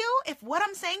speaking to you, if what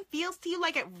I'm saying feels to you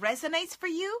like it resonates for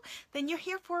you, then you're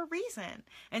here for a reason.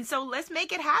 And so let's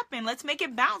make it happen. Let's make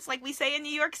it bounce, like we say in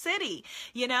New York City.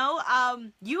 You and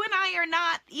I are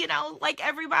not, like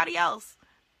everybody else.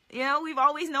 We've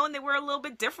always known that we're a little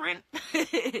bit different,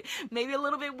 maybe a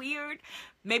little bit weird.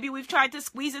 Maybe we've tried to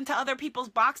squeeze into other people's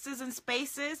boxes and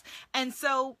spaces. And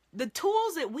so the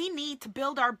tools that we need to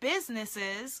build our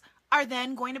businesses are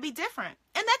then going to be different.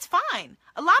 And that's fine.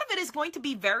 A lot of it is going to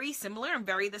be very similar and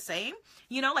very the same.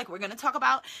 Like we're going to talk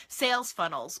about sales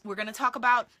funnels. We're going to talk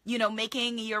about,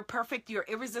 making your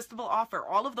irresistible offer.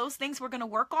 All of those things we're going to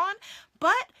work on.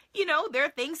 But, there are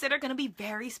things that are going to be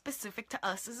very specific to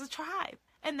us as a tribe.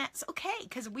 And that's okay,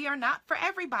 because we are not for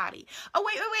everybody. Oh,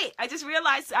 wait. I just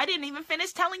realized I didn't even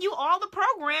finish telling you all the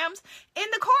programs in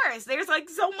the course. There's like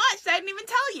so much that I didn't even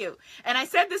tell you. And I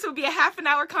said this would be a half an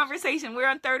hour conversation. We're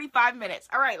on 35 minutes.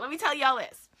 All right, let me tell y'all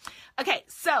this. Okay,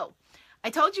 so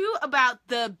I told you about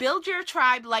the Build Your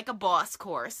Tribe Like a Boss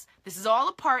course. This is all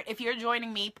a part, if you're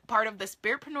joining me, part of the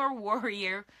Spiritpreneur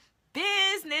Warrior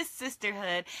Business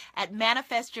Sisterhood at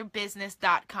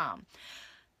manifestyourbusiness.com.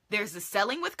 There's the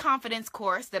Selling with Confidence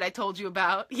course that I told you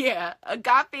about. Yeah,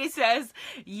 Agape says,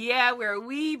 yeah, we're a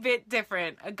wee bit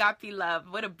different. Agape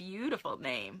Love, what a beautiful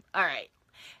name. All right.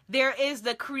 There is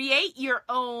the Create Your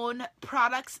Own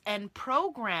Products and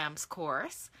Programs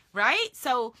course, right?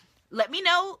 So let me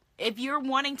know if you're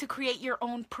wanting to create your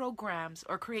own programs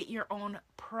or create your own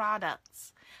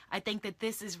products. I think that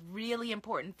this is really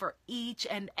important for each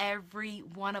and every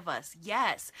one of us.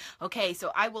 Yes. Okay,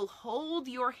 so I will hold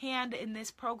your hand in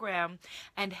this program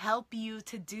and help you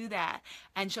to do that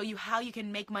and show you how you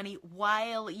can make money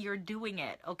while you're doing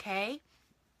it, okay?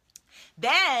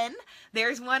 Then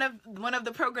there's one of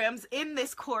the programs in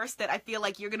this course that I feel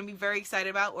like you're going to be very excited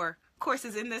about, or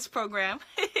courses in this program.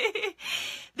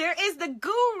 There is the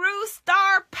Guru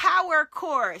Star Power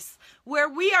course, where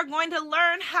we are going to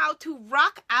learn how to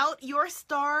rock out your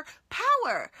star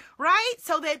power, right?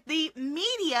 So that the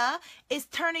media is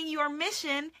turning your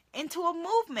mission into a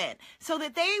movement, so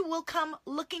that they will come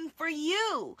looking for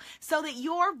you, so that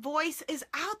your voice is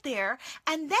out there.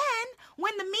 And then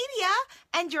when the media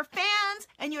and your fans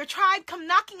and your tribe come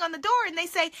knocking on the door and they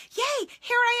say, yay,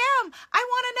 here I am, I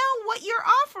want to know what you're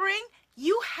offering,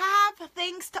 you have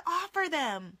things to offer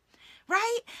them,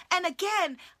 right? And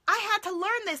again, I had to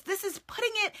learn this. This is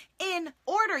putting it in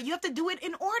order. You have to do it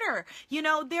in order.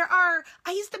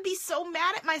 I used to be so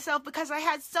mad at myself because I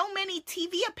had so many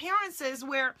TV appearances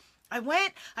where I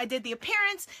went, I did the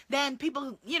appearance, then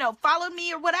people, followed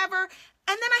me or whatever, and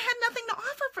then I had nothing to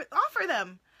offer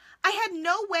them. I had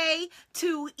no way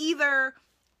to either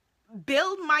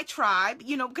build my tribe,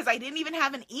 because I didn't even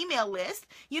have an email list,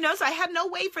 so I had no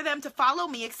way for them to follow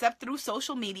me except through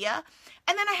social media.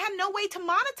 And then I had no way to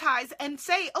monetize and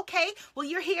say, okay, well,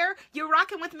 you're here, you're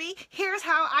rocking with me, here's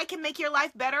how I can make your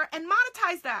life better and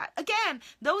monetize that. Again,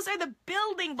 those are the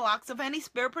building blocks of any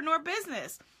spiritpreneur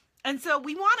business. And so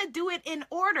we want to do it in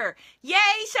order. Yay,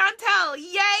 Chantel.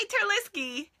 Yay,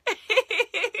 Terliski.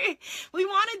 We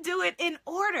want to do it in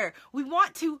order. We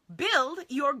want to build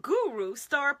your guru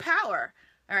star power.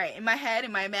 All right, in my head,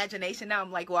 in my imagination, now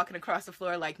I'm like walking across the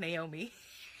floor like Naomi.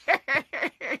 All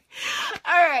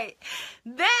right.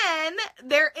 Then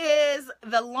there is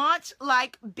the Launch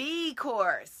Like Bee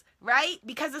course, right?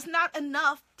 Because it's not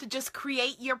enough to just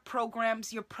create your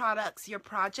programs, your products, your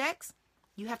projects.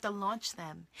 You have to launch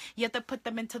them. You have to put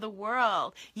them into the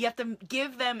world. You have to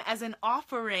give them as an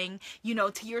offering,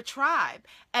 to your tribe.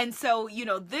 And so,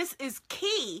 this is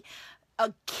key.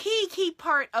 A key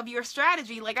part of your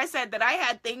strategy. Like I said, that I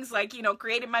had things like,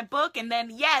 created my book, and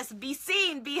then yes, be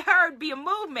seen, be heard, be a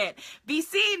movement. Be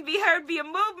seen, be heard, be a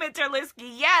movement, Terliski.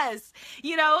 Yes.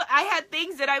 I had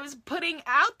things that I was putting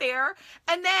out there,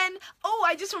 and then,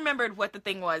 I just remembered what the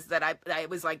thing was that I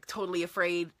was like totally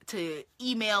afraid to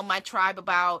email my tribe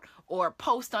about or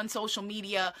post on social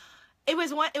media. It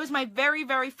was my very,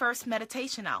 very first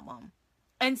meditation album.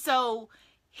 And so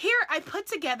here I put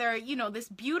together, this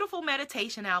beautiful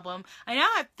meditation album. I now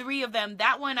have 3 of them.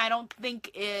 That one I don't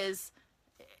think is,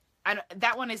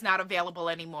 that one is not available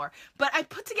anymore. But I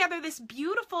put together this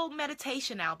beautiful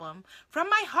meditation album from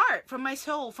my heart, from my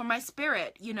soul, from my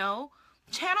spirit,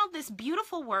 channeled this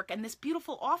beautiful work and this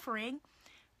beautiful offering.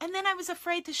 And then I was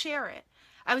afraid to share it.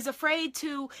 I was afraid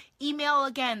to email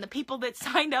again the people that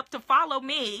signed up to follow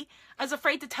me. I was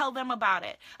afraid to tell them about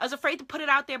it. I was afraid to put it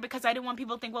out there because I didn't want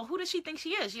people to think, well, who does she think she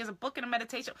is? She has a book and a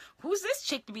meditation. Who's this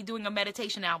chick to be doing a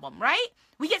meditation album, right?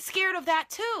 We get scared of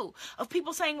that too, of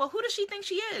people saying, well, who does she think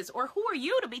she is? Or who are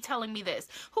you to be telling me this?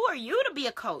 Who are you to be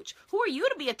a coach? Who are you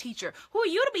to be a teacher? Who are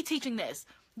you to be teaching this?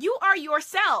 You are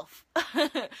yourself,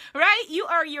 right? You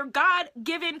are your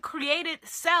God-given, created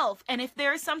self. And if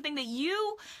there is something that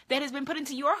has been put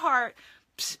into your heart,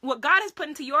 what God has put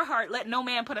into your heart, let no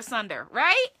man put asunder,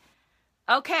 right?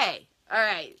 Okay. All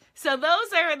right. So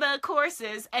those are the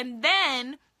courses. And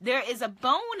then there is a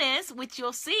bonus, which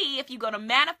you'll see if you go to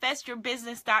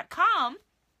manifestyourbusiness.com,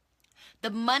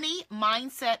 the Money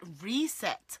Mindset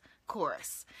Reset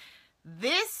course.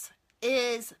 This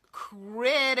is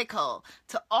critical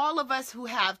to all of us who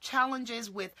have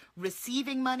challenges with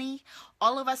receiving money,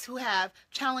 all of us who have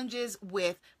challenges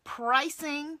with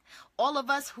pricing, all of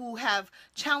us who have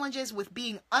challenges with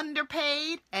being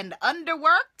underpaid and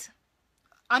overworked,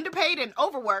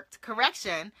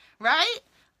 right?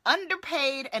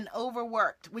 Underpaid and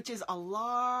overworked, which is a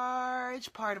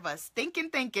large part of us.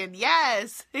 Thinking.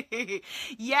 Yes.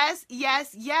 Yes.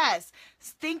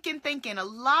 Thinking. A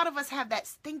lot of us have that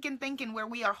thinking where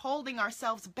we are holding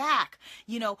ourselves back,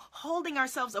 holding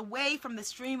ourselves away from the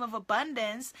stream of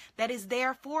abundance that is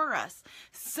there for us.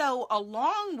 So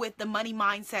along with the Money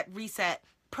Mindset Reset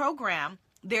program,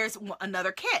 there's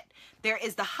another kit. There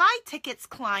is the High Tickets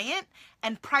Client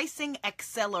and Pricing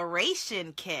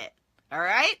Acceleration Kit. All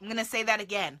right, I'm going to say that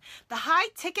again. The High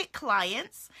Ticket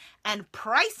Clients and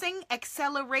Pricing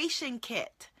Acceleration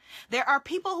Kit. There are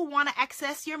people who want to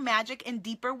access your magic in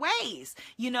deeper ways.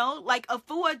 Like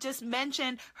Afua just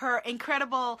mentioned her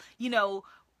incredible,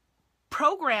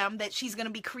 program that she's going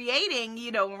to be creating,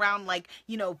 around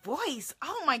voice.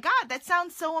 Oh my God, that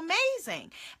sounds so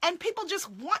amazing. And people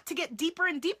just want to get deeper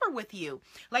and deeper with you.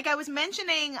 Like I was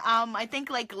mentioning, I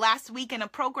think last week in a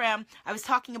program, I was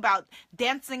talking about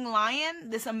Dancing Lion,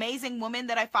 this amazing woman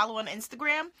that I follow on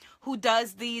Instagram who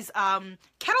does these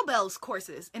kettlebells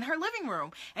courses in her living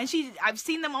room. And I've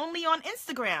seen them only on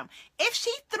Instagram. If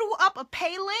she threw up a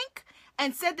pay link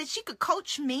and said that she could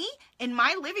coach me in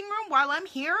my living room while I'm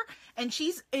here and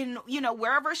she's in,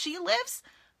 wherever she lives,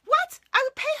 what? I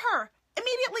would pay her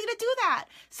immediately to do that.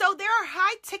 So there are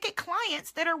high ticket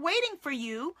clients that are waiting for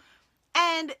you,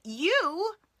 and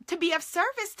you, to be of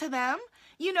service to them,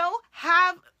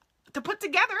 have to put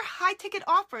together high ticket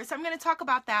offers. So I'm going to talk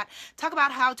about that, talk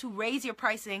about how to raise your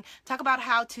pricing, talk about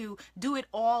how to do it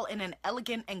all in an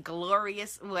elegant and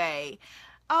glorious way.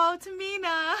 Oh,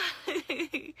 Tamina.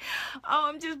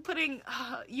 I'm just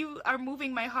you are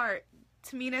moving my heart.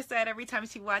 Tamina said every time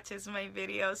she watches my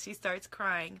videos, she starts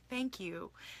crying. Thank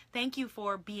you. Thank you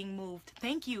for being moved.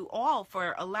 Thank you all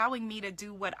for allowing me to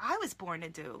do what I was born to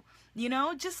do.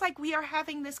 Just like we are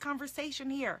having this conversation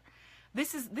here.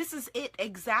 This is it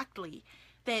exactly.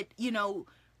 That, you don't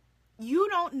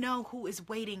know who is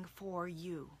waiting for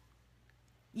you.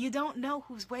 You don't know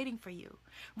who's waiting for you.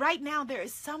 Right now, there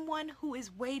is someone who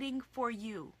is waiting for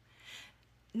you.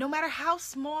 No matter how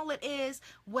small it is,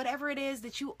 whatever it is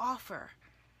that you offer,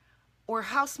 or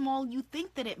how small you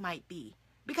think that it might be.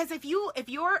 Because if your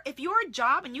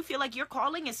job and you feel like your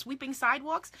calling is sweeping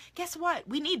sidewalks, guess what?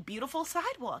 We need beautiful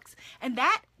sidewalks. And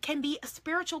that can be a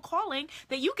spiritual calling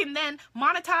that you can then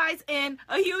monetize in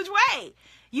a huge way.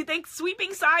 You think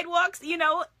sweeping sidewalks,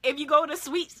 if you go to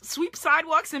sweep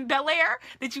sidewalks in Bel Air,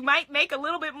 that you might make a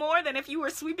little bit more than if you were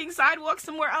sweeping sidewalks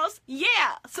somewhere else?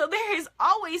 Yeah. So there is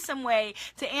always some way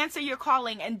to answer your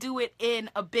calling and do it in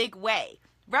a big way,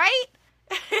 right?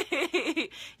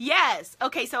 Yes.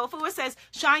 Okay, so Afua says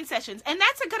shine sessions, and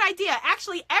that's a good idea.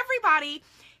 Actually, everybody,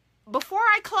 before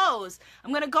I close,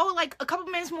 I'm going to go a couple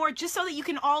minutes more just so that you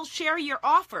can all share your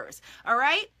offers. All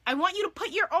right? I want you to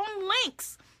put your own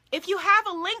links. If you have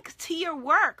a link to your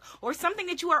work or something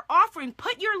that you are offering,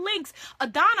 put your links.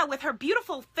 Adana with her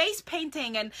beautiful face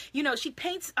painting, and she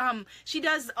paints, she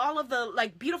does all of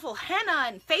the beautiful henna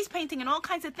and face painting and all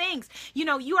kinds of things.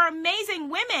 You are amazing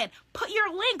women. Put your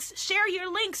links, share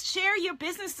your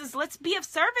businesses. Let's be of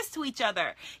service to each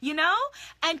other,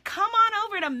 and come on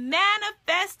over to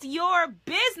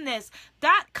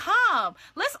manifestyourbusiness.com.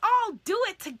 Let's all do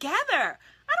it together.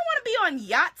 I don't want to be on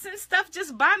yachts and stuff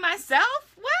just by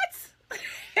myself. What?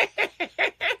 I want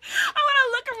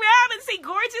to look see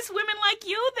gorgeous women like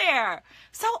you there.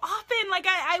 So often, like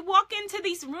I walk into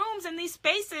these rooms and these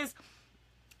spaces,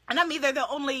 and I'm either the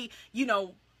only,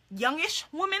 youngish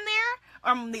woman there,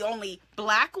 or I'm the only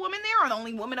black woman there, or the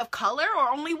only woman of color, or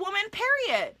only woman,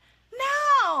 period.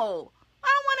 No, I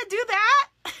don't want to do that.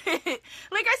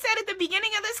 Like I said at the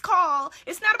beginning of this call,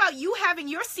 it's not about you having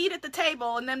your seat at the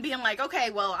table and then being like, okay,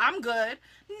 well, I'm good.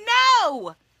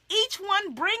 No. Each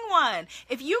one bring one.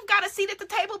 If you've got a seat at the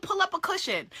table, pull up a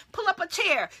cushion, pull up a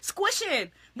chair, squish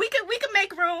in. We could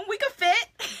make room. We could fit.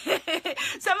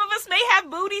 Some of us may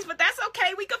have booties, but that's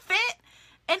okay. We could fit.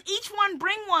 And each one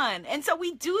bring one. And so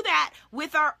we do that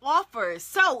with our offers.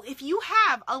 So if you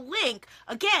have a link,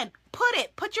 again,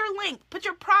 put your link, put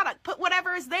your product, put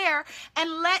whatever is there,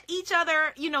 and let each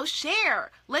other,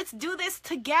 share. Let's do this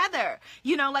together.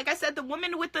 Like I said, the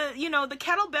woman with the, the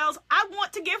kettlebells, I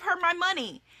want to give her my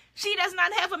money. She does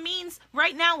not have a means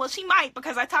right now. Well, she might,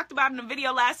 because I talked about it in a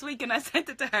video last week and I sent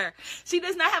it to her. She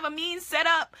does not have a means set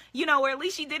up, or at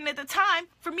least she didn't at the time,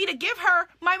 for me to give her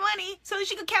my money so that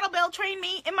she could kettlebell train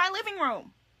me in my living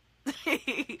room.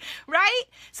 Right?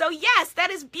 So yes,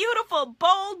 that is beautiful,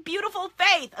 bold, beautiful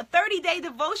faith. A 30-day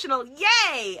devotional.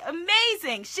 Yay!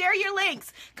 Amazing. Share your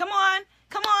links. Come on.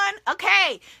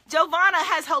 Okay. Giovanna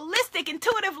has holistic,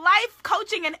 intuitive life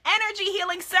coaching and energy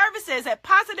healing services at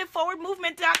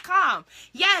positiveforwardmovement.com.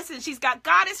 Yes, and she's got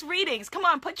goddess readings. Come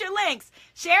on, put your links.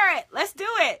 Share it. Let's do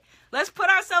it. Let's put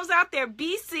ourselves out there.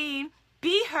 Be seen,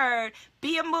 be heard,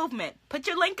 be a movement. Put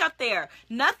your link up there.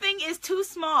 Nothing is too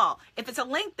small. If it's a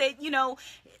link that,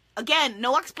 again,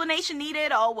 no explanation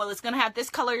needed. Oh, well, it's going to have this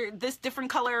color, this different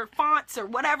color fonts or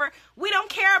whatever. We don't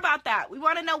care about that. We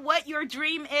want to know what your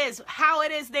dream is, how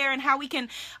it is there, and how we can,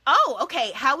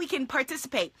 how we can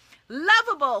participate.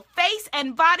 Lovable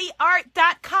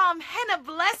faceandbodyart.com. Henna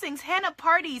blessings, henna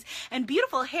parties, and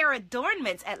beautiful hair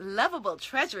adornments at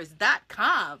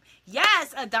lovabletreasures.com.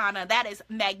 Yes, Adana, that is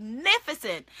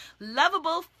magnificent.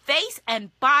 Lovable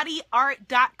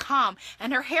faceandbodyart.com.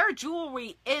 And her hair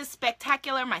jewelry is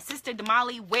spectacular. My sister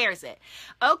Damali wears it.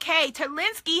 Okay,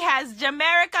 Terlinsky has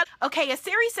Jamaica. Okay,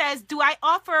 Asiri says, do I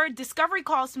offer discovery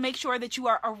calls to make sure that you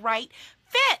are a right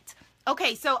fit?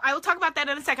 Okay, so I will talk about that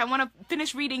in a second. I want to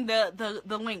finish reading the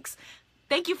links.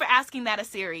 Thank you for asking that,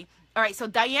 Asiri. All right, so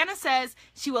Diana says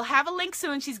she will have a link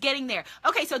soon. She's getting there.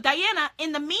 Okay, so Diana,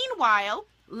 in the meanwhile,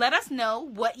 let us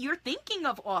know what you're thinking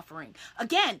of offering.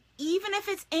 Again, even if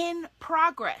it's in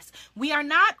progress, we are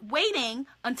not waiting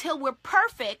until we're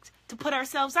perfect to put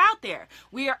ourselves out there.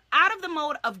 We are out of the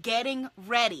mode of getting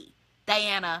ready,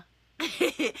 Diana.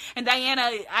 And Diana,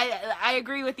 I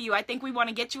agree with you. I think we want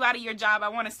to get you out of your job. I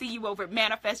want to see you over at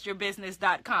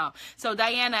manifestyourbusiness.com. So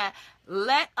Diana,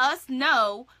 let us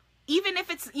know, even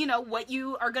if it's, what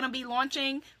you are going to be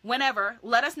launching whenever,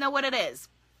 let us know what it is.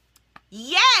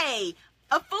 Yay!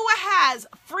 Afua has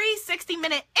free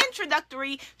 60-minute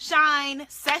introductory shine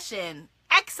session.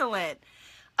 Excellent.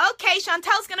 Okay,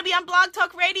 Chantel's going to be on Blog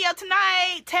Talk Radio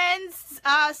tonight, 10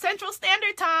 Central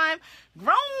Standard Time.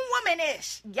 Grown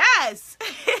womanish. Yes.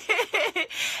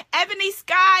 Ebony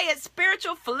Sky at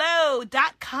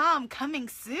spiritualflow.com coming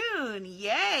soon.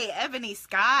 Yay, Ebony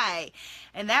Sky.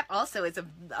 And that also is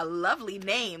a lovely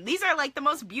name. These are like the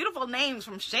most beautiful names,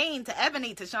 from Shane to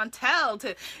Ebony to Chantel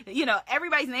to,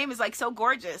 everybody's name is like so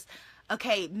gorgeous.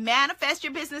 Okay,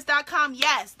 manifestyourbusiness.com.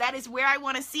 Yes, that is where I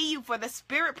want to see you for the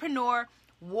Spiritpreneur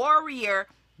Warrior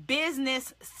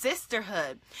Business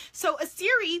Sisterhood. So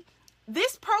Asiri,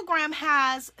 this program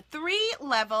has 3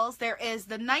 levels. There is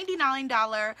the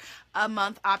 $99 a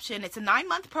month option. It's a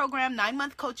 9-month program,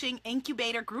 9-month coaching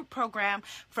incubator group program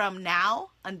from now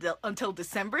until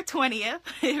December 20th,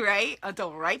 right?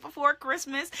 Until right before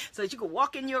Christmas, so that you can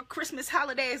walk in your Christmas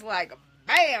holidays like,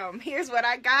 bam, here's what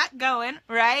I got going,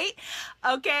 right?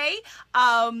 Okay.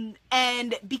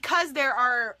 And because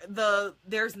there's the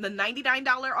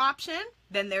 $99 option,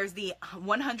 then there's the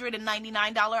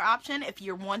 $199 option if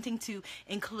you're wanting to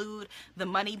include the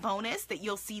money bonus that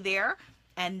you'll see there.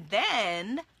 And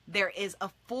then there is a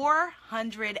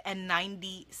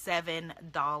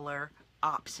 $497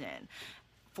 option,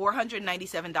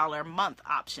 $497 a month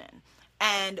option.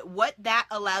 And what that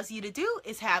allows you to do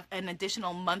is have an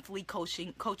additional monthly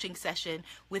coaching session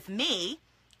with me.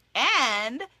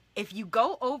 And if you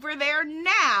go over there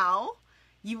now,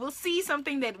 you will see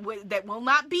something that will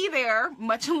not be there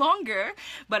much longer,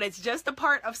 but it's just a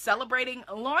part of celebrating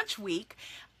launch week.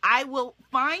 I will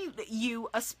find you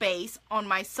a space on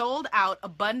my sold out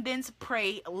Abundance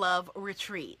Pray Love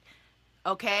Retreat.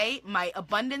 Okay, my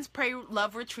Abundance Pray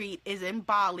Love Retreat is in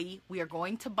Bali. We are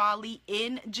going to Bali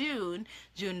in June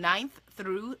 9th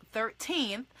through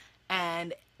 13th.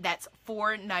 And That's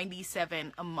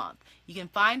 $497 a month. You can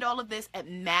find all of this at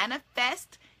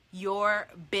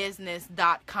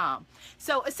manifestyourbusiness.com.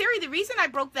 So, Asiri, the reason I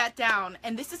broke that down,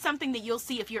 and this is something that you'll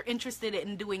see if you're interested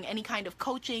in doing any kind of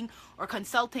coaching or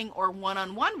consulting or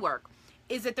one-on-one work,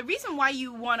 is that the reason why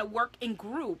you want to work in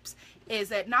groups is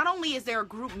that not only is there a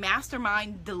group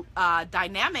mastermind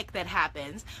dynamic that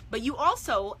happens, but you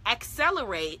also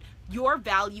accelerate your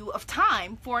value of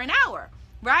time for an hour,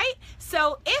 right?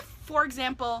 So if, for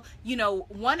example,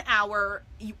 1 hour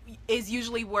is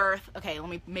usually worth, okay, let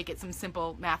me make it some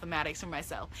simple mathematics for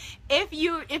myself. If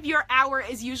your hour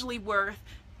is usually worth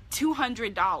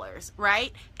 $200,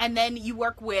 right? And then you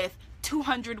work with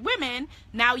 200 women,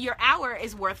 now your hour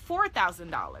is worth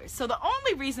 $4,000. So the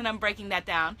only reason I'm breaking that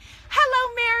down,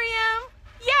 hello Miriam,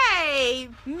 yay,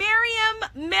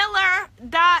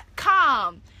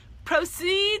 MiriamMiller.com.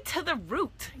 Proceed to the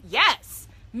root. Yes,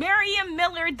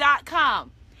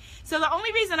 MiriamMiller.com. So the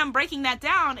only reason I'm breaking that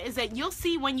down is that you'll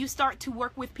see when you start to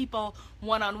work with people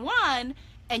one-on-one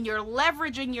and you're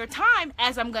leveraging your time,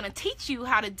 as I'm going to teach you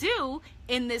how to do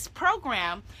in this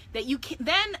program, that you can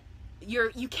then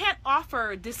you can't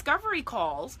offer discovery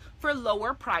calls for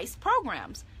lower priced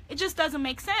programs. It just doesn't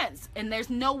make sense, and there's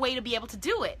no way to be able to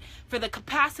do it for the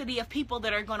capacity of people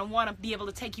that are going to want to be able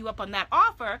to take you up on that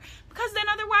offer, because then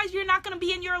otherwise you're not going to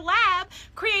be in your lab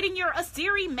creating your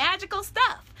Asiri magical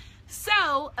stuff.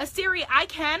 So Asiri, I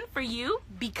can for you,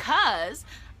 because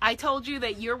I told you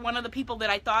that you're one of the people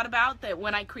that I thought about, that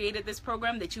when I created this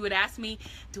program that you would ask me,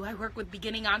 do I work with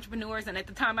beginning entrepreneurs? And at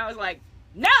the time I was like,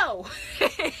 no.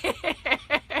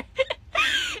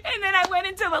 And then I went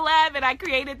into the lab and I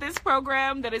created this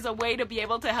program that is a way to be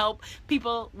able to help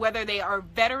people, whether they are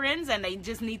veterans and they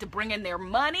just need to bring in their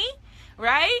money,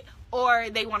 right? Or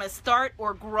they want to start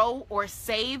or grow or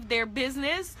save their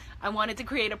business. I wanted to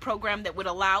create a program that would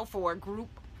allow for group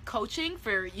coaching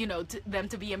for them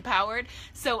to be empowered.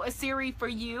 So Asiri, for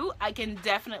you, I can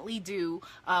definitely do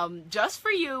just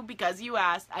for you, because you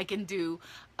asked, I can do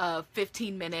a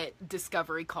 15-minute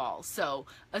discovery call. So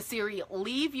Asiri,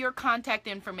 leave your contact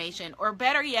information, or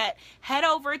better yet, head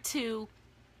over to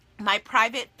my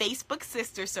private Facebook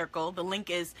sister circle. The link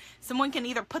is, someone can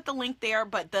either put the link there,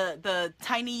 but the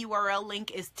tiny URL link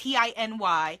is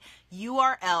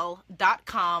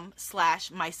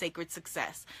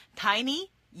tinyurl.com/mysacredsuccess.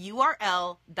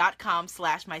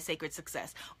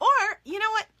 tinyurl.com/mysacredsuccess. Or, you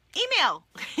know what? Email.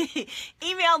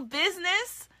 Email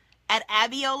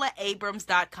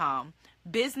business@abiolaabrams.com.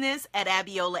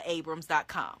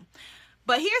 business@abiolaabrams.com.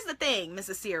 But here's the thing, Miss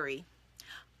Asiri.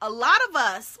 A lot of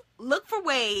us look for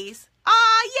ways.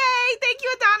 Yay! Thank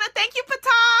you, Adana. Thank you, Pata.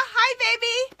 Hi,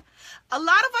 baby. A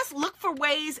lot of us look for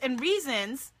ways and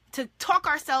reasons to talk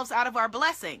ourselves out of our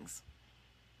blessings.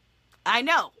 I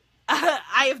know.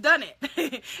 I have done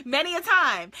it many a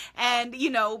time. And,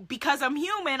 because I'm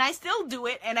human, I still do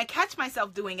it, and I catch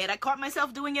myself doing it. I caught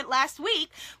myself doing it last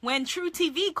week when True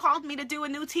TV called me to do a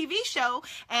new TV show,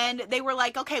 and they were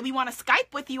like, okay, we want to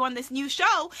Skype with you on this new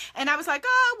show. And I was like,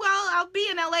 oh, well, I'll be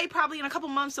in LA probably in a couple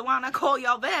months, so why don't I call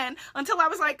y'all then? Until I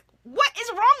was like, what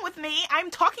is wrong with me? I'm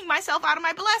talking myself out of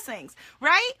my blessings,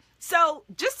 right? So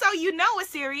just so you know,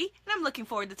 Asiri, and I'm looking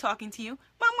forward to talking to you,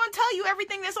 but I'm going to tell you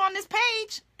everything that's on this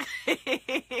page.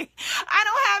 I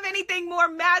don't have anything more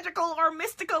magical or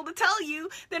mystical to tell you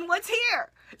than what's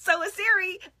here. So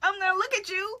Asiri, I'm going to look at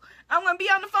you. I'm going to be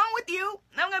on the phone with you.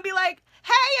 And I'm going to be like,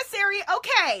 hey, Asiri,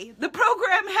 okay, the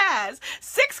program has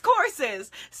 6 courses,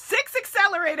 6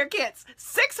 accelerator kits,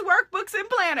 6 workbooks and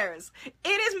planners. It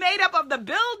is made up of the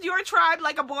Build Your Tribe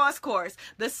Like a Boss course,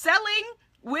 the Selling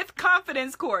with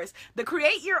Confidence course, the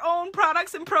Create Your Own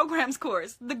Products and Programs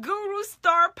course, the Guru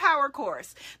Star Power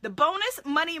course, the Bonus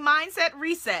Money Mindset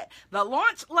Reset, the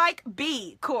Launch Like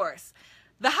Bee course,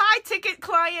 the High Ticket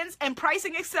Clients and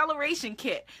Pricing Acceleration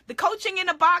Kit, the Coaching in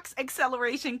a Box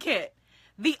Acceleration Kit,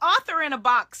 the Author in a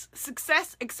Box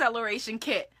Success Acceleration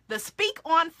Kit, the Speak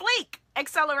on Fleek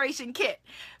Acceleration Kit,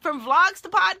 from vlogs to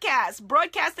podcasts,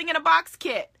 Broadcasting in a Box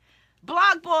Kit,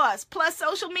 Blog Boss plus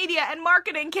Social Media and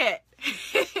Marketing Kit.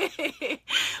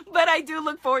 But I do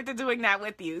look forward to doing that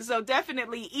with you. So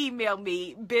definitely email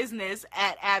me,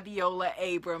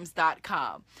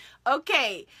 business@abiolaabrams.com.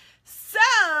 Okay,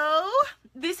 so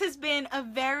this has been a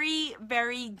very,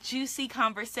 very juicy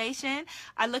conversation.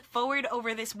 I look forward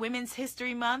over this Women's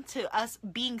History Month to us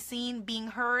being seen, being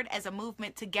heard as a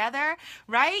movement together,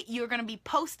 right? You're going to be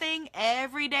posting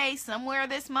every day somewhere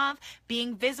this month,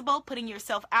 being visible, putting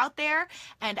yourself out there,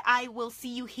 and I will see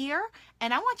you here.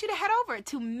 And I want you to head over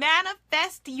to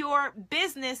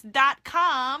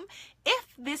manifestyourbusiness.com if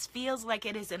this feels like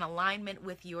it is in alignment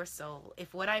with your soul.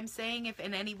 If what I'm saying, if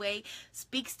in any way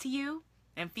speaks to you,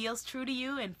 and feels true to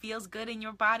you and feels good in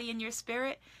your body and your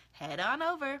spirit, head on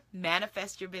over,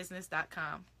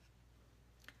 manifestyourbusiness.com.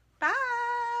 Bye.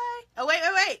 Oh,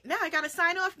 wait. Now I got to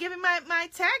sign off giving my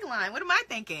tagline. What am I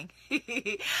thinking?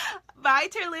 Bye,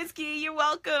 Terlinsky. You're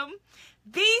welcome.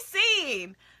 Be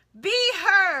seen. Be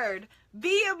heard.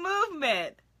 Be a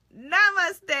movement.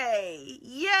 Namaste.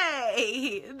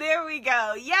 Yay. There we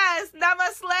go. Yes.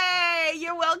 Namaste.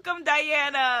 You're welcome,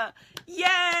 Diana. Yay.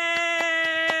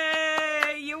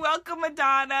 You're welcome,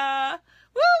 Madonna.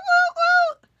 Woo, woo,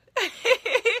 woo.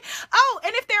 Oh,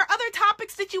 and if there are other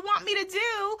topics that you want me to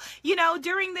do,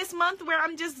 during this month where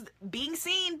I'm just being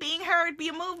seen, being heard, be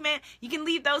a movement, you can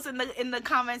leave those in the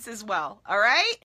comments as well. All right?